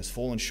beginning has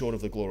fallen short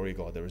of the glory of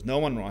God. There is no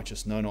one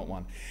righteous, no, not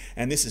one.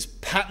 And this is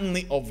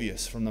patently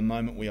obvious from the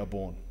moment we are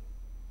born.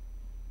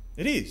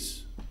 It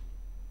is.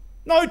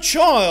 No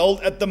child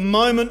at the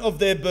moment of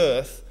their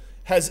birth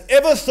has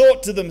ever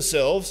thought to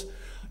themselves,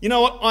 you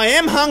know what, I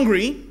am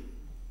hungry,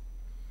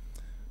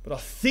 but I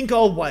think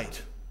I'll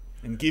wait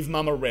and give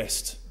mum a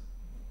rest.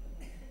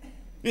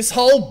 This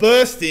whole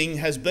birth thing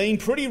has been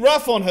pretty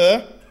rough on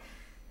her.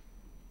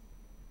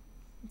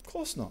 Of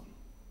course not.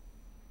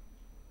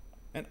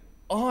 And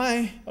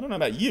I don't know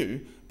about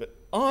you, but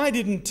I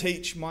didn't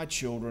teach my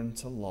children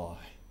to lie.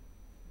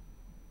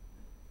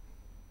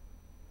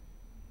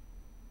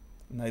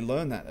 And they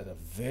learn that at a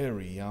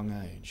very young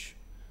age.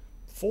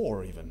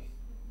 4 even.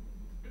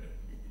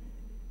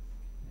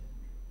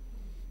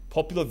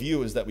 Popular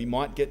view is that we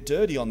might get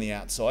dirty on the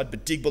outside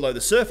but dig below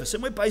the surface,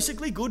 and we're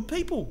basically good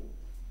people.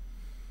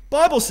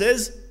 Bible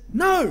says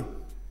no.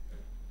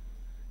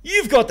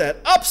 You've got that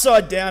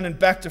upside down and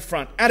back to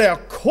front. At our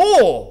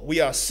core, we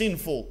are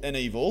sinful and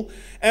evil,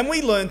 and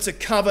we learn to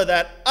cover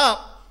that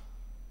up.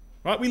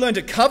 Right? We learn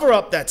to cover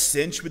up that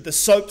stench with the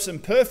soaps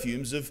and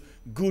perfumes of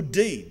good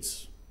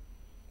deeds.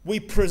 We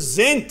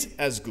present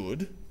as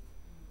good,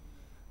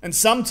 and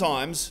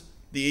sometimes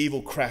the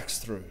evil cracks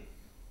through.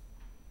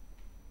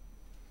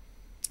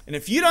 And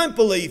if you don't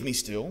believe me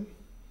still,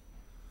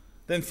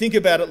 then think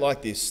about it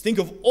like this. Think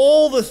of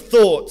all the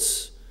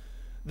thoughts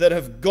that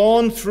have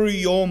gone through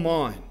your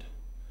mind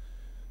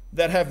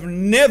that have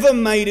never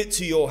made it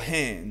to your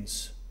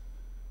hands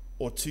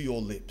or to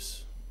your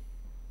lips.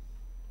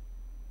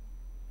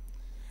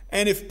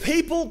 And if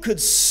people could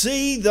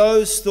see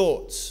those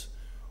thoughts,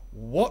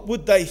 what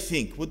would they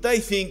think? Would they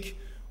think,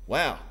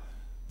 wow,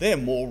 they're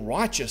more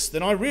righteous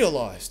than I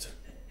realized?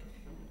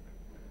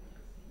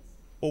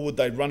 Or would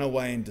they run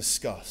away in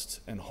disgust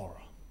and horror?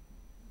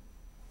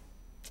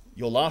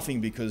 You're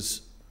laughing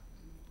because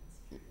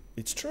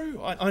it's true.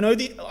 I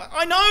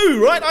know,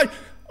 right?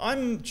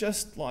 I'm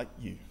just like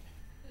you.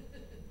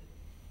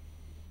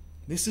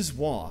 This is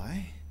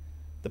why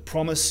the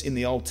promise in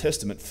the Old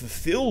Testament,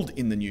 fulfilled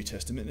in the New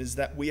Testament, is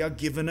that we are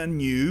given a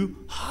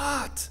new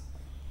heart.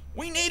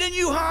 We need a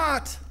new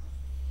heart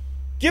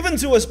given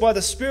to us by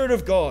the Spirit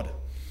of God.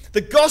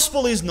 The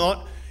gospel is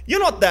not, you're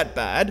not that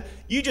bad,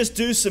 you just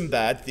do some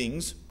bad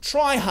things,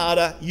 try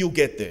harder, you'll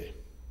get there.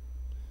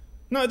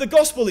 No, the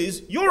gospel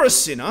is, you're a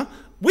sinner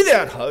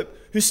without hope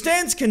who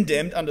stands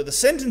condemned under the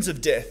sentence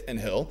of death and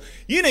hell.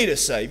 You need a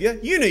saviour,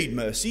 you need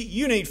mercy,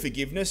 you need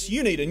forgiveness,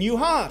 you need a new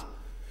heart.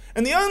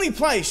 And the only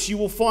place you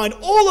will find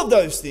all of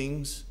those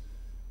things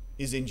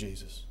is in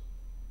Jesus.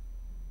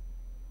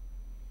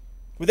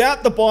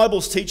 Without the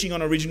Bible's teaching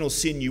on original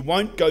sin, you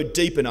won't go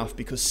deep enough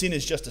because sin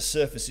is just a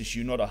surface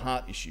issue, not a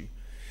heart issue.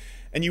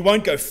 And you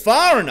won't go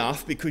far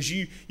enough because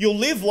you'll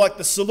live like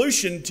the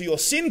solution to your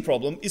sin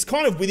problem is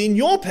kind of within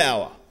your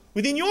power,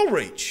 within your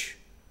reach.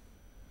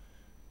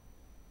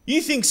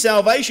 You think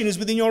salvation is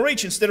within your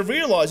reach instead of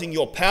realizing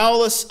you're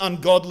powerless,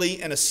 ungodly,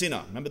 and a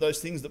sinner. Remember those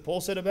things that Paul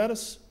said about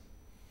us?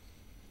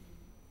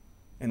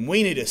 And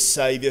we need a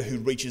saviour who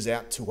reaches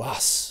out to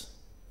us.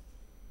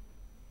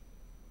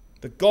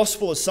 The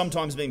gospel has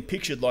sometimes been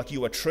pictured like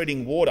you are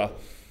treading water,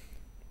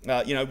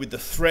 with the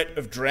threat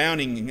of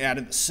drowning out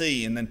at the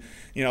sea, and then,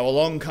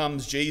 along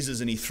comes Jesus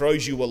and he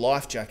throws you a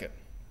life jacket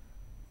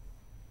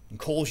and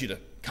calls you to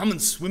come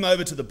and swim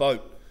over to the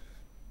boat.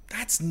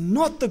 That's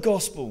not the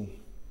gospel.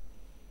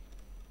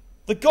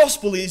 The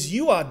gospel is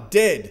you are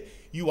dead,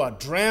 you are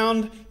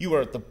drowned, you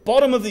are at the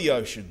bottom of the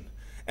ocean,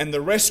 and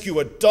the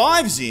rescuer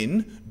dives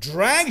in,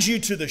 drags you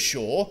to the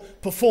shore,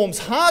 performs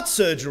heart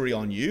surgery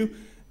on you,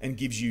 and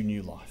gives you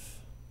new life.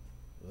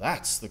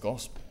 That's the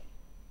gospel.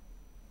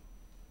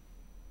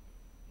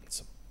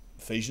 It's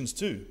Ephesians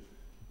 2.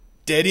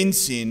 Dead in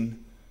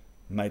sin,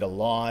 made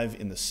alive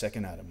in the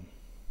second Adam.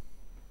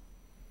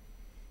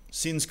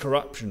 Sin's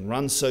corruption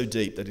runs so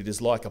deep that it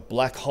is like a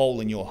black hole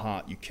in your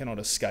heart you cannot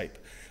escape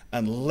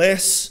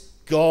unless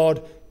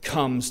God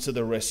comes to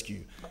the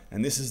rescue.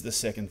 And this is the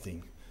second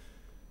thing.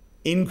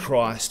 In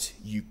Christ,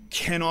 you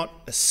cannot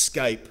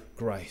escape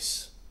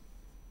grace.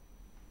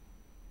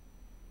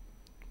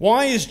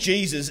 Why is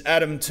Jesus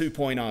Adam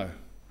 2.0?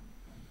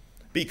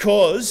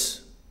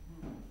 Because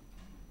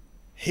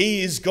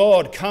he is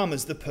God come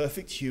as the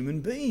perfect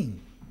human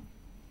being,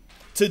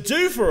 to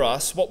do for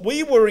us what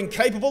we were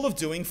incapable of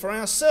doing for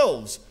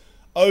ourselves,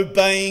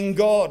 obeying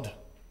God.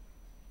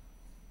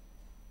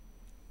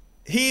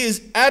 He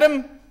is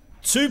Adam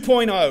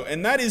 2.0,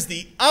 and that is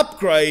the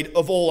upgrade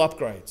of all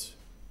upgrades.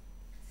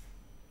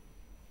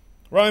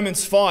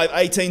 Romans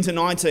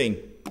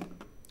 5:18-19.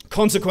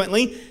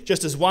 Consequently,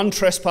 just as one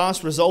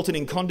trespass resulted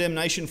in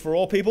condemnation for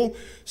all people,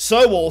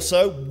 so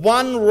also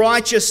one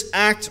righteous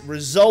act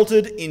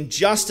resulted in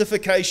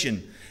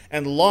justification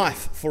and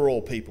life for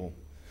all people.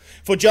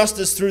 For just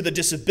as through the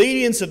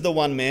disobedience of the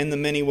one man the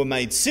many were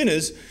made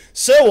sinners,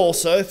 so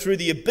also through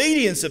the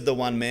obedience of the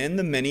one man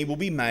the many will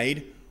be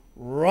made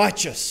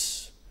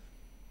righteous.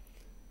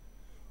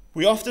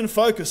 We often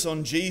focus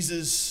on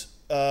Jesus'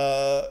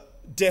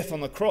 death on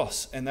the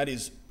cross, and that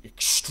is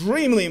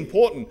extremely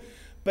important.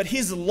 But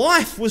his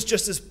life was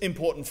just as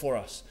important for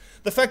us.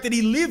 The fact that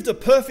he lived a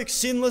perfect,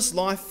 sinless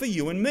life for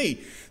you and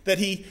me. That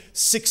he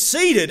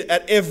succeeded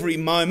at every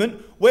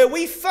moment where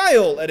we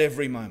fail at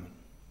every moment.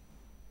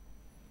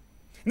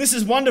 And this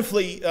is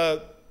wonderfully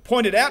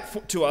pointed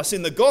out to us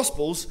in the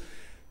Gospels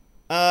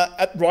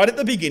right at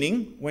the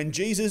beginning when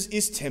Jesus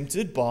is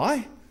tempted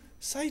by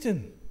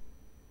Satan.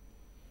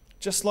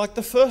 Just like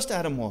the first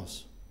Adam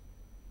was.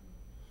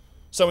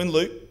 So in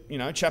Luke,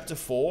 chapter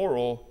 4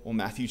 or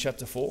Matthew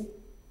chapter 4,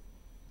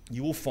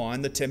 you will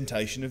find the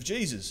temptation of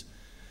Jesus.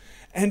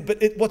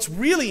 But what's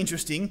really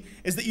interesting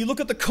is that you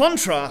look at the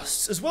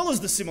contrasts as well as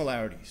the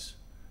similarities.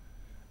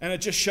 And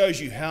it just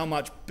shows you how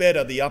much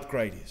better the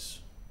upgrade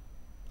is.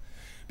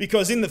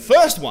 Because in the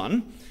first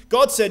one,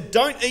 God said,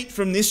 don't eat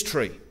from this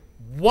tree.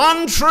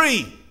 One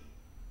tree.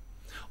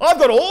 I've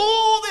got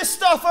all this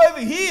stuff over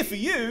here for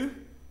you.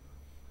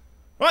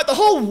 Right? The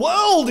whole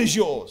world is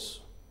yours.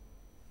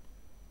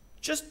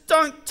 Just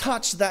don't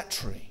touch that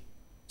tree.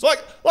 It's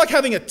like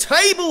having a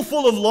table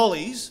full of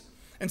lollies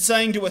and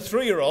saying to a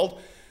 3-year-old,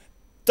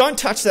 don't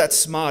touch that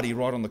Smartie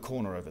right on the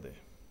corner over there.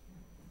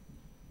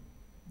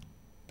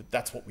 But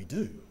that's what we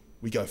do.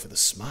 We go for the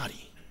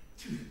Smartie.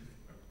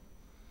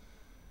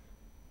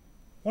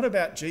 What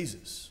about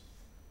Jesus?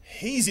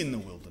 He's in the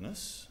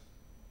wilderness.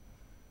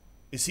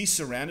 Is he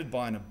surrounded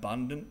by an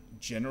abundant,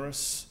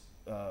 generous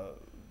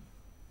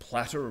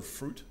platter of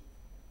fruit?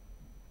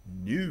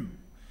 No.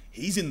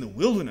 He's in the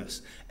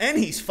wilderness and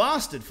he's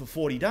fasted for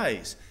 40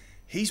 days.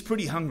 He's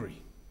pretty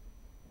hungry.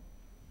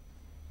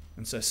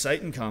 And so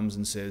Satan comes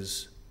and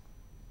says,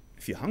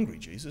 if you're hungry,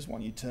 Jesus, why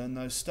don't you turn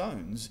those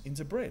stones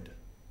into bread?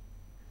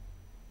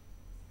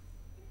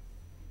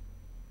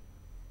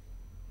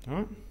 All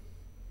right?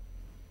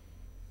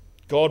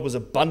 God was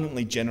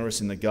abundantly generous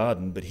in the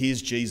garden, but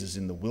here's Jesus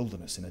in the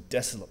wilderness, in a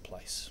desolate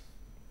place.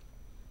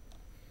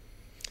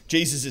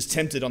 Jesus is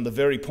tempted on the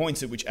very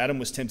points at which Adam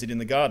was tempted in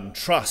the garden.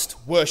 Trust,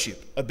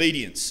 worship,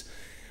 obedience.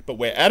 But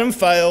where Adam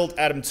failed,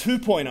 Adam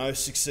 2.0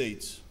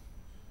 succeeds.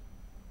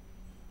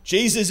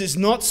 Jesus is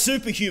not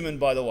superhuman,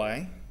 by the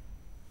way.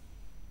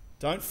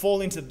 Don't fall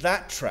into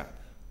that trap.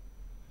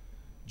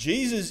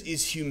 Jesus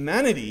is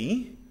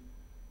humanity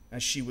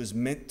as she was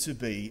meant to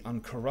be,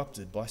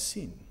 uncorrupted by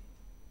sin.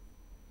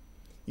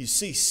 You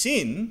see,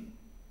 sin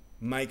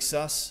makes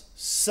us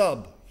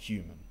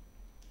subhuman.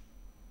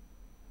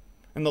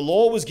 And the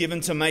law was given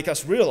to make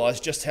us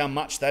realize just how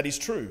much that is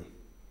true.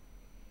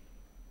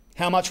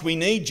 How much we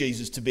need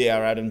Jesus to be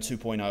our Adam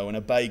 2.0 and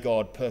obey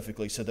God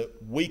perfectly so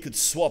that we could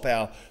swap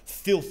our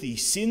filthy,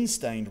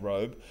 sin-stained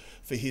robe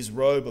for his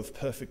robe of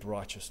perfect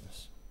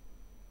righteousness.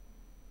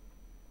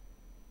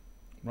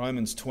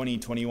 Romans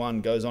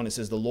 20:21 goes on, it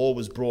says, the law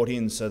was brought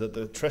in so that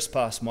the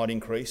trespass might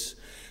increase,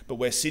 but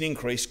where sin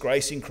increased,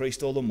 grace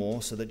increased all the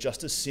more, so that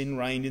just as sin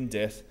reigned in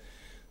death,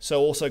 so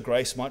also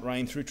grace might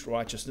reign through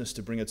righteousness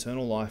to bring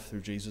eternal life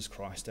through Jesus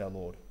Christ our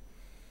Lord.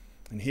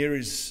 And here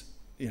is,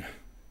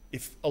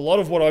 if a lot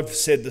of what I've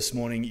said this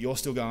morning, you're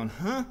still going,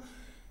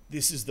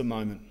 this is the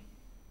moment.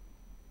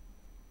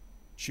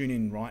 Tune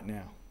in right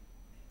now.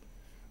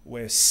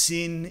 Where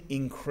sin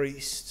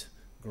increased,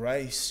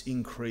 grace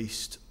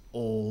increased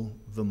all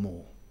the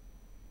more.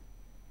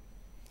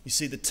 You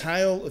see, the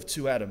tale of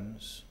two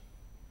Adams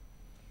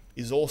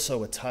is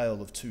also a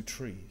tale of two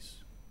trees.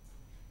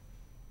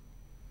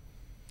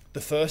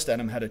 The first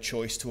Adam had a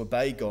choice to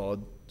obey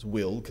God's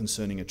will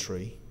concerning a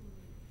tree,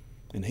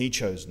 and he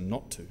chose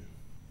not to.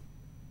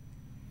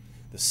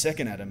 The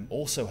second Adam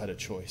also had a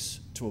choice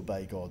to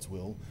obey God's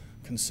will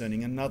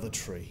concerning another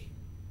tree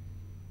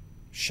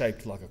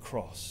shaped like a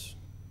cross,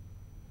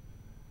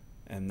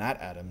 and that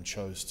Adam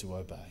chose to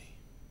obey.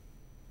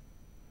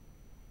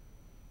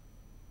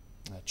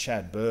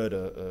 Chad Bird,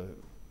 an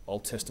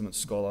Old Testament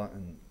scholar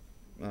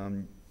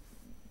and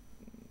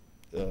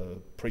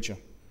preacher,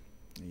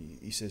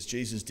 he says,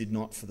 Jesus did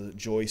not, for the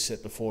joy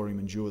set before him,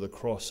 endure the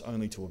cross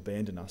only to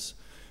abandon us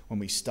when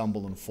we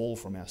stumble and fall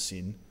from our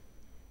sin.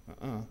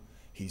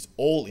 He's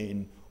all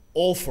in,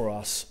 all for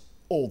us,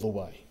 all the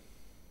way.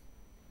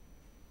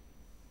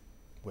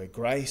 Where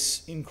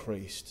sin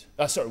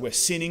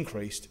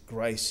increased,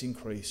 grace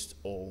increased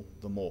all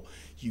the more.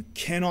 You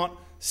cannot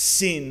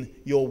sin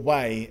your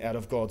way out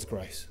of God's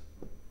grace.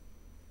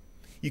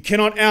 You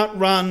cannot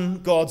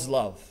outrun God's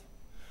love.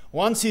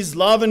 Once his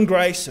love and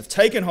grace have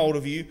taken hold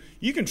of you,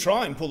 you can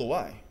try and pull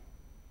away.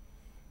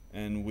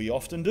 And we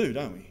often do,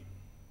 don't we?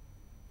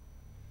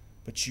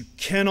 But you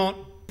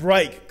cannot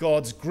break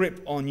God's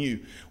grip on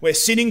you. Where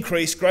sin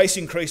increased, grace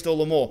increased all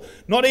the more.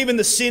 Not even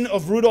the sin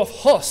of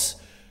Rudolf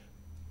Hoss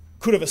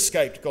could have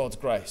escaped God's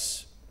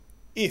grace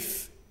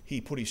if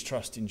he put his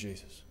trust in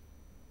Jesus.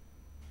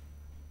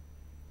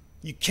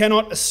 You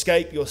cannot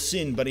escape your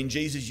sin, but in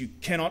Jesus you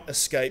cannot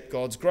escape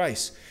God's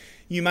grace.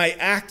 You may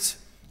act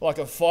like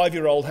a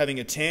 5-year-old having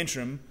a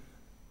tantrum,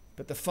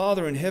 but the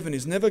Father in heaven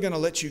is never going to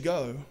let you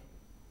go.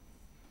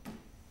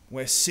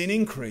 Where sin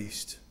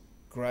increased,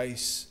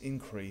 grace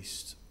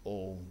increased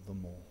all the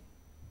more.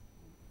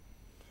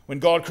 When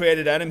God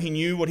created Adam, he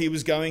knew what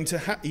was going to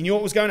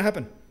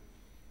happen.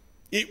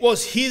 It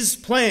was his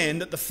plan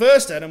that the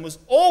first Adam was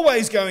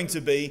always going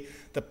to be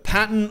the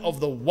pattern of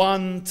the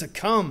one to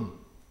come.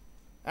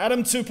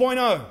 Adam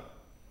 2.0.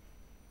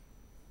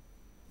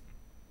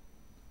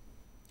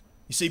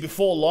 You see,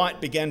 before light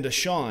began to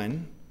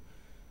shine,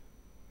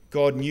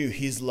 God knew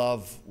his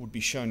love would be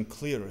shown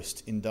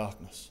clearest in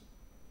darkness,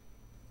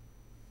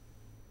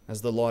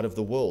 as the light of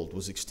the world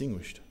was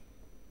extinguished.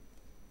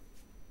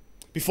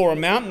 Before a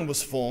mountain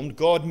was formed,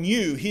 God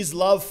knew his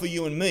love for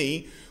you and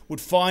me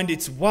would find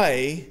its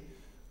way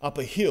up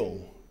a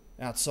hill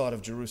outside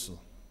of Jerusalem.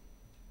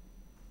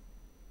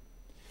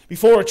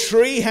 Before a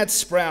tree had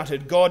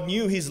sprouted, God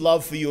knew his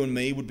love for you and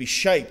me would be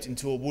shaped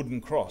into a wooden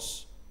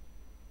cross.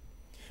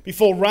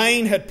 Before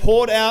rain had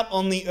poured out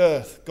on the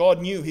earth,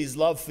 God knew his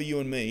love for you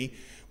and me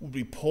would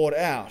be poured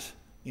out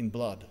in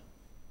blood.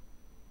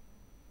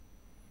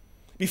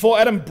 Before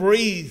Adam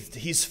breathed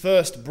his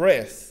first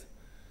breath,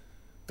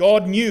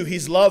 God knew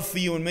his love for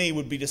you and me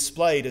would be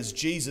displayed as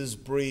Jesus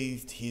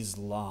breathed his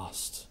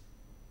last.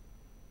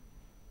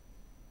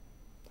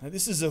 Now,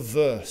 this is a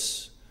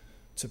verse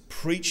to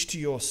preach to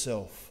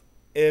yourself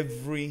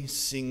every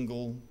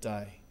single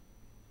day.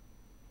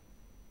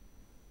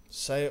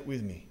 Say it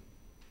with me.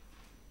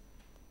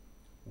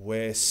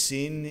 Where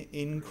sin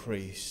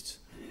increased,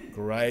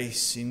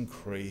 grace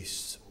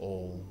increased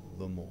all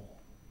the more.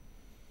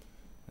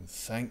 And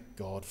thank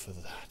God for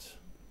that.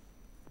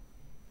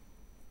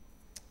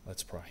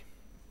 Let's pray.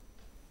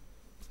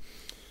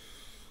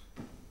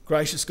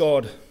 Gracious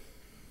God,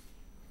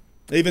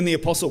 even the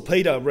Apostle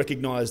Peter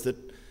recognized that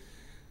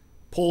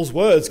Paul's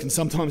words can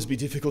sometimes be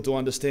difficult to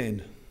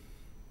understand.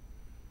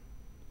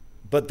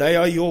 But they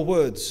are your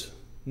words,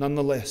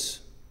 nonetheless.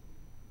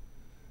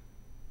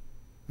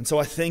 And so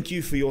I thank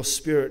you for your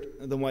Spirit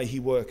and the way he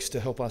works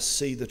to help us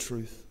see the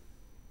truth.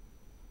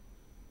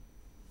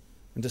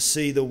 And to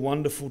see the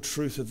wonderful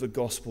truth of the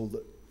gospel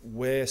that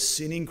where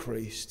sin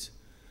increased,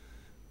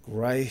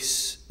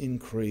 grace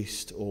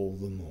increased all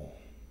the more.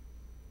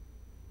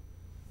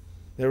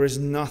 There is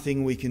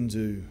nothing we can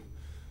do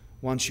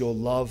once your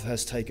love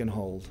has taken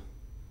hold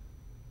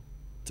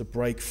to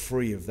break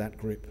free of that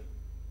grip.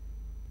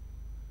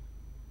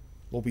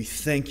 Lord, we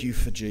thank you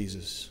for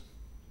Jesus,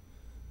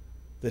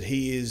 that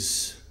he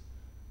is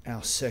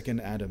our second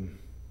Adam,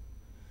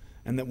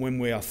 and that when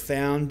we are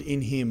found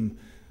in him,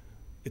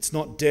 it's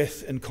not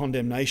death and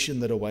condemnation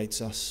that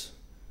awaits us,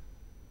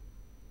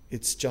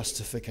 it's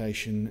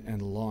justification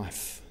and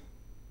life,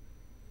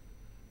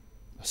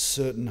 a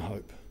certain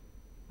hope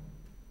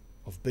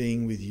of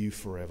being with you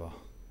forever,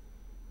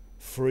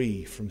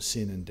 free from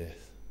sin and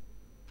death.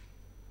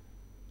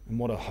 And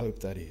what a hope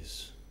that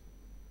is.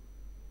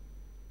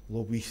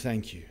 Lord, we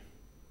thank you.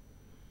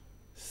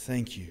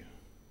 Thank you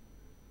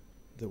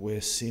that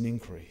where sin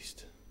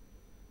increased,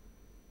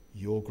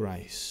 your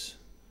grace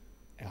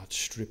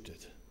outstripped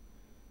it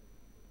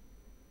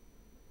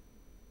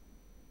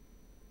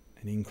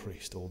and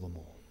increased all the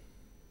more.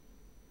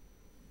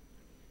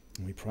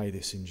 And we pray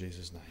this in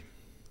Jesus' name.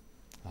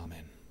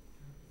 Amen.